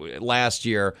last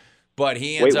year. But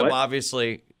he ends up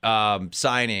obviously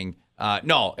signing.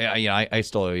 No, I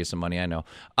still owe you some money, I know.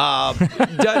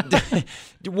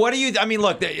 What do you? I mean,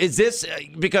 look, is this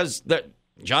because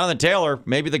Jonathan Taylor,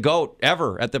 maybe the GOAT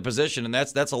ever at the position, and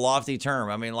that's a lofty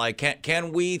term. I mean,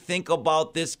 can we think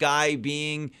about this guy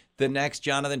being the next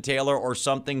Jonathan Taylor or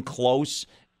something close,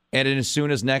 and as soon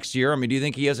as next year? I mean, do you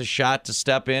think he has a shot to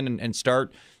step in and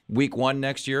start week 1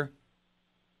 next year?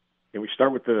 Can we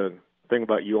start with the thing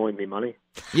about you owing me money?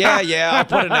 Yeah. I'll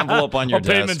put an envelope on your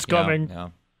desk. Payment's coming. Yeah.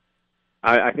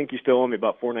 I think you still owe me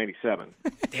about $497.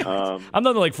 I'm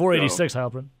not like $486,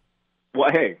 Halpern. Well,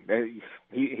 hey,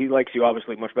 he likes you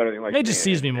obviously much better than he likes me. He just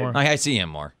sees me more. I see him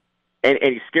more. And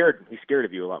he's scared. He's scared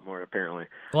of you a lot more, apparently.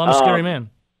 Well, I'm a scary man.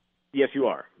 Yes, you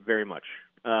are, very much.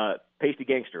 Pasty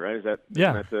gangster, right? Is that?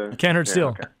 Yeah. Can't hurt steel.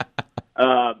 Okay.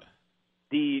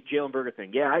 The Jalen Berger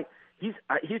thing. Yeah, he's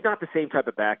not the same type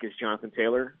of back as Jonathan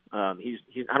Taylor. I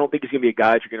don't think he's going to be a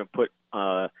guy that you're going to put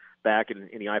back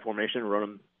in the I formation and run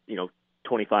him,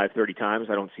 25, 30 times.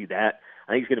 I don't see that.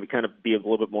 I think he's going to be a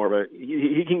little bit more of a.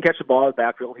 He can catch the ball at the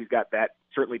backfield. He's got that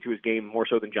certainly to his game more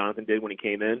so than Jonathan did when he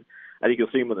came in. I think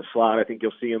you'll see him in the slot. I think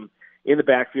you'll see him in the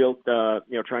backfield, try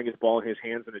and get the ball in his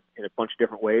hands in a bunch of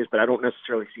different ways. But I don't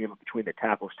necessarily see him between the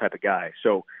tackles type of guy.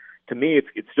 So to me,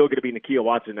 it's still going to be Nakia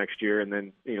Watson next year, and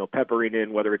then peppering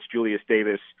in whether it's Julius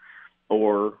Davis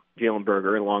or Jalen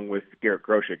Berger along with Garrett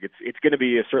Groshek. It's going to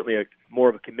be certainly more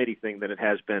of a committee thing than it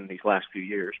has been these last few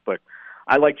years. But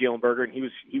I like Jalen Berger, and he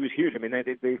was huge. I mean,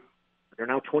 they're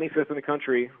now 25th in the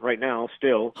country right now,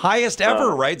 still highest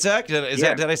ever, right, Zach? Did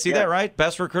I see that right?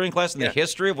 Best recruiting class in the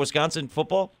history of Wisconsin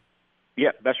football.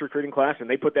 Yeah, best recruiting class, and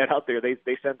they put that out there. They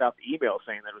sent out the email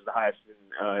saying that it was the highest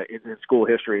in school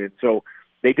history, and so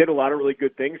they did a lot of really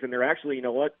good things. And they're actually,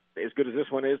 as good as this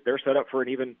one is, they're set up for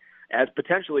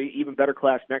potentially even better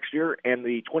class next year. And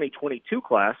the 2022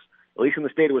 class, at least in the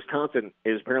state of Wisconsin,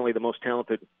 is apparently the most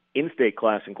talented in-state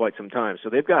class in quite some time. So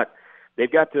they've got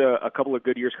a couple of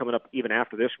good years coming up even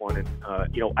after this one. And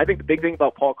I think the big thing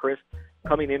about Paul Chryst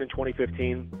coming in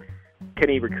 2015, can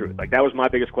he recruit? Like, that was my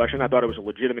biggest question. I thought it was a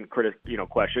legitimate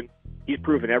question. he's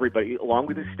proven everybody, along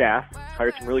with his staff,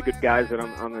 hired some really good guys that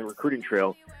on the recruiting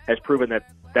trail, has proven that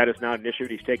is not an issue.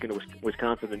 He's taken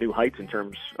Wisconsin to new heights in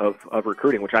terms of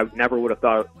recruiting, which I never would have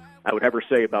thought I would ever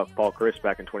say about Paul Chryst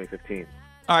back in 2015.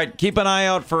 All right, keep an eye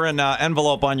out for an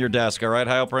envelope on your desk, all right,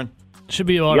 Heilprin? Should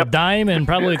be about a dime and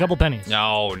probably a couple pennies.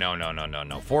 No.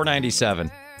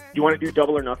 $4.97. You want to do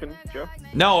double or nothing, Joe?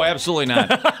 No, absolutely not.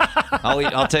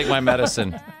 I'll take my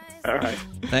medicine. All right.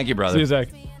 Thank you, brother. See you, Zach.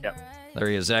 Yep. There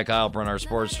he is, Zach Heilprin, our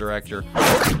sports director.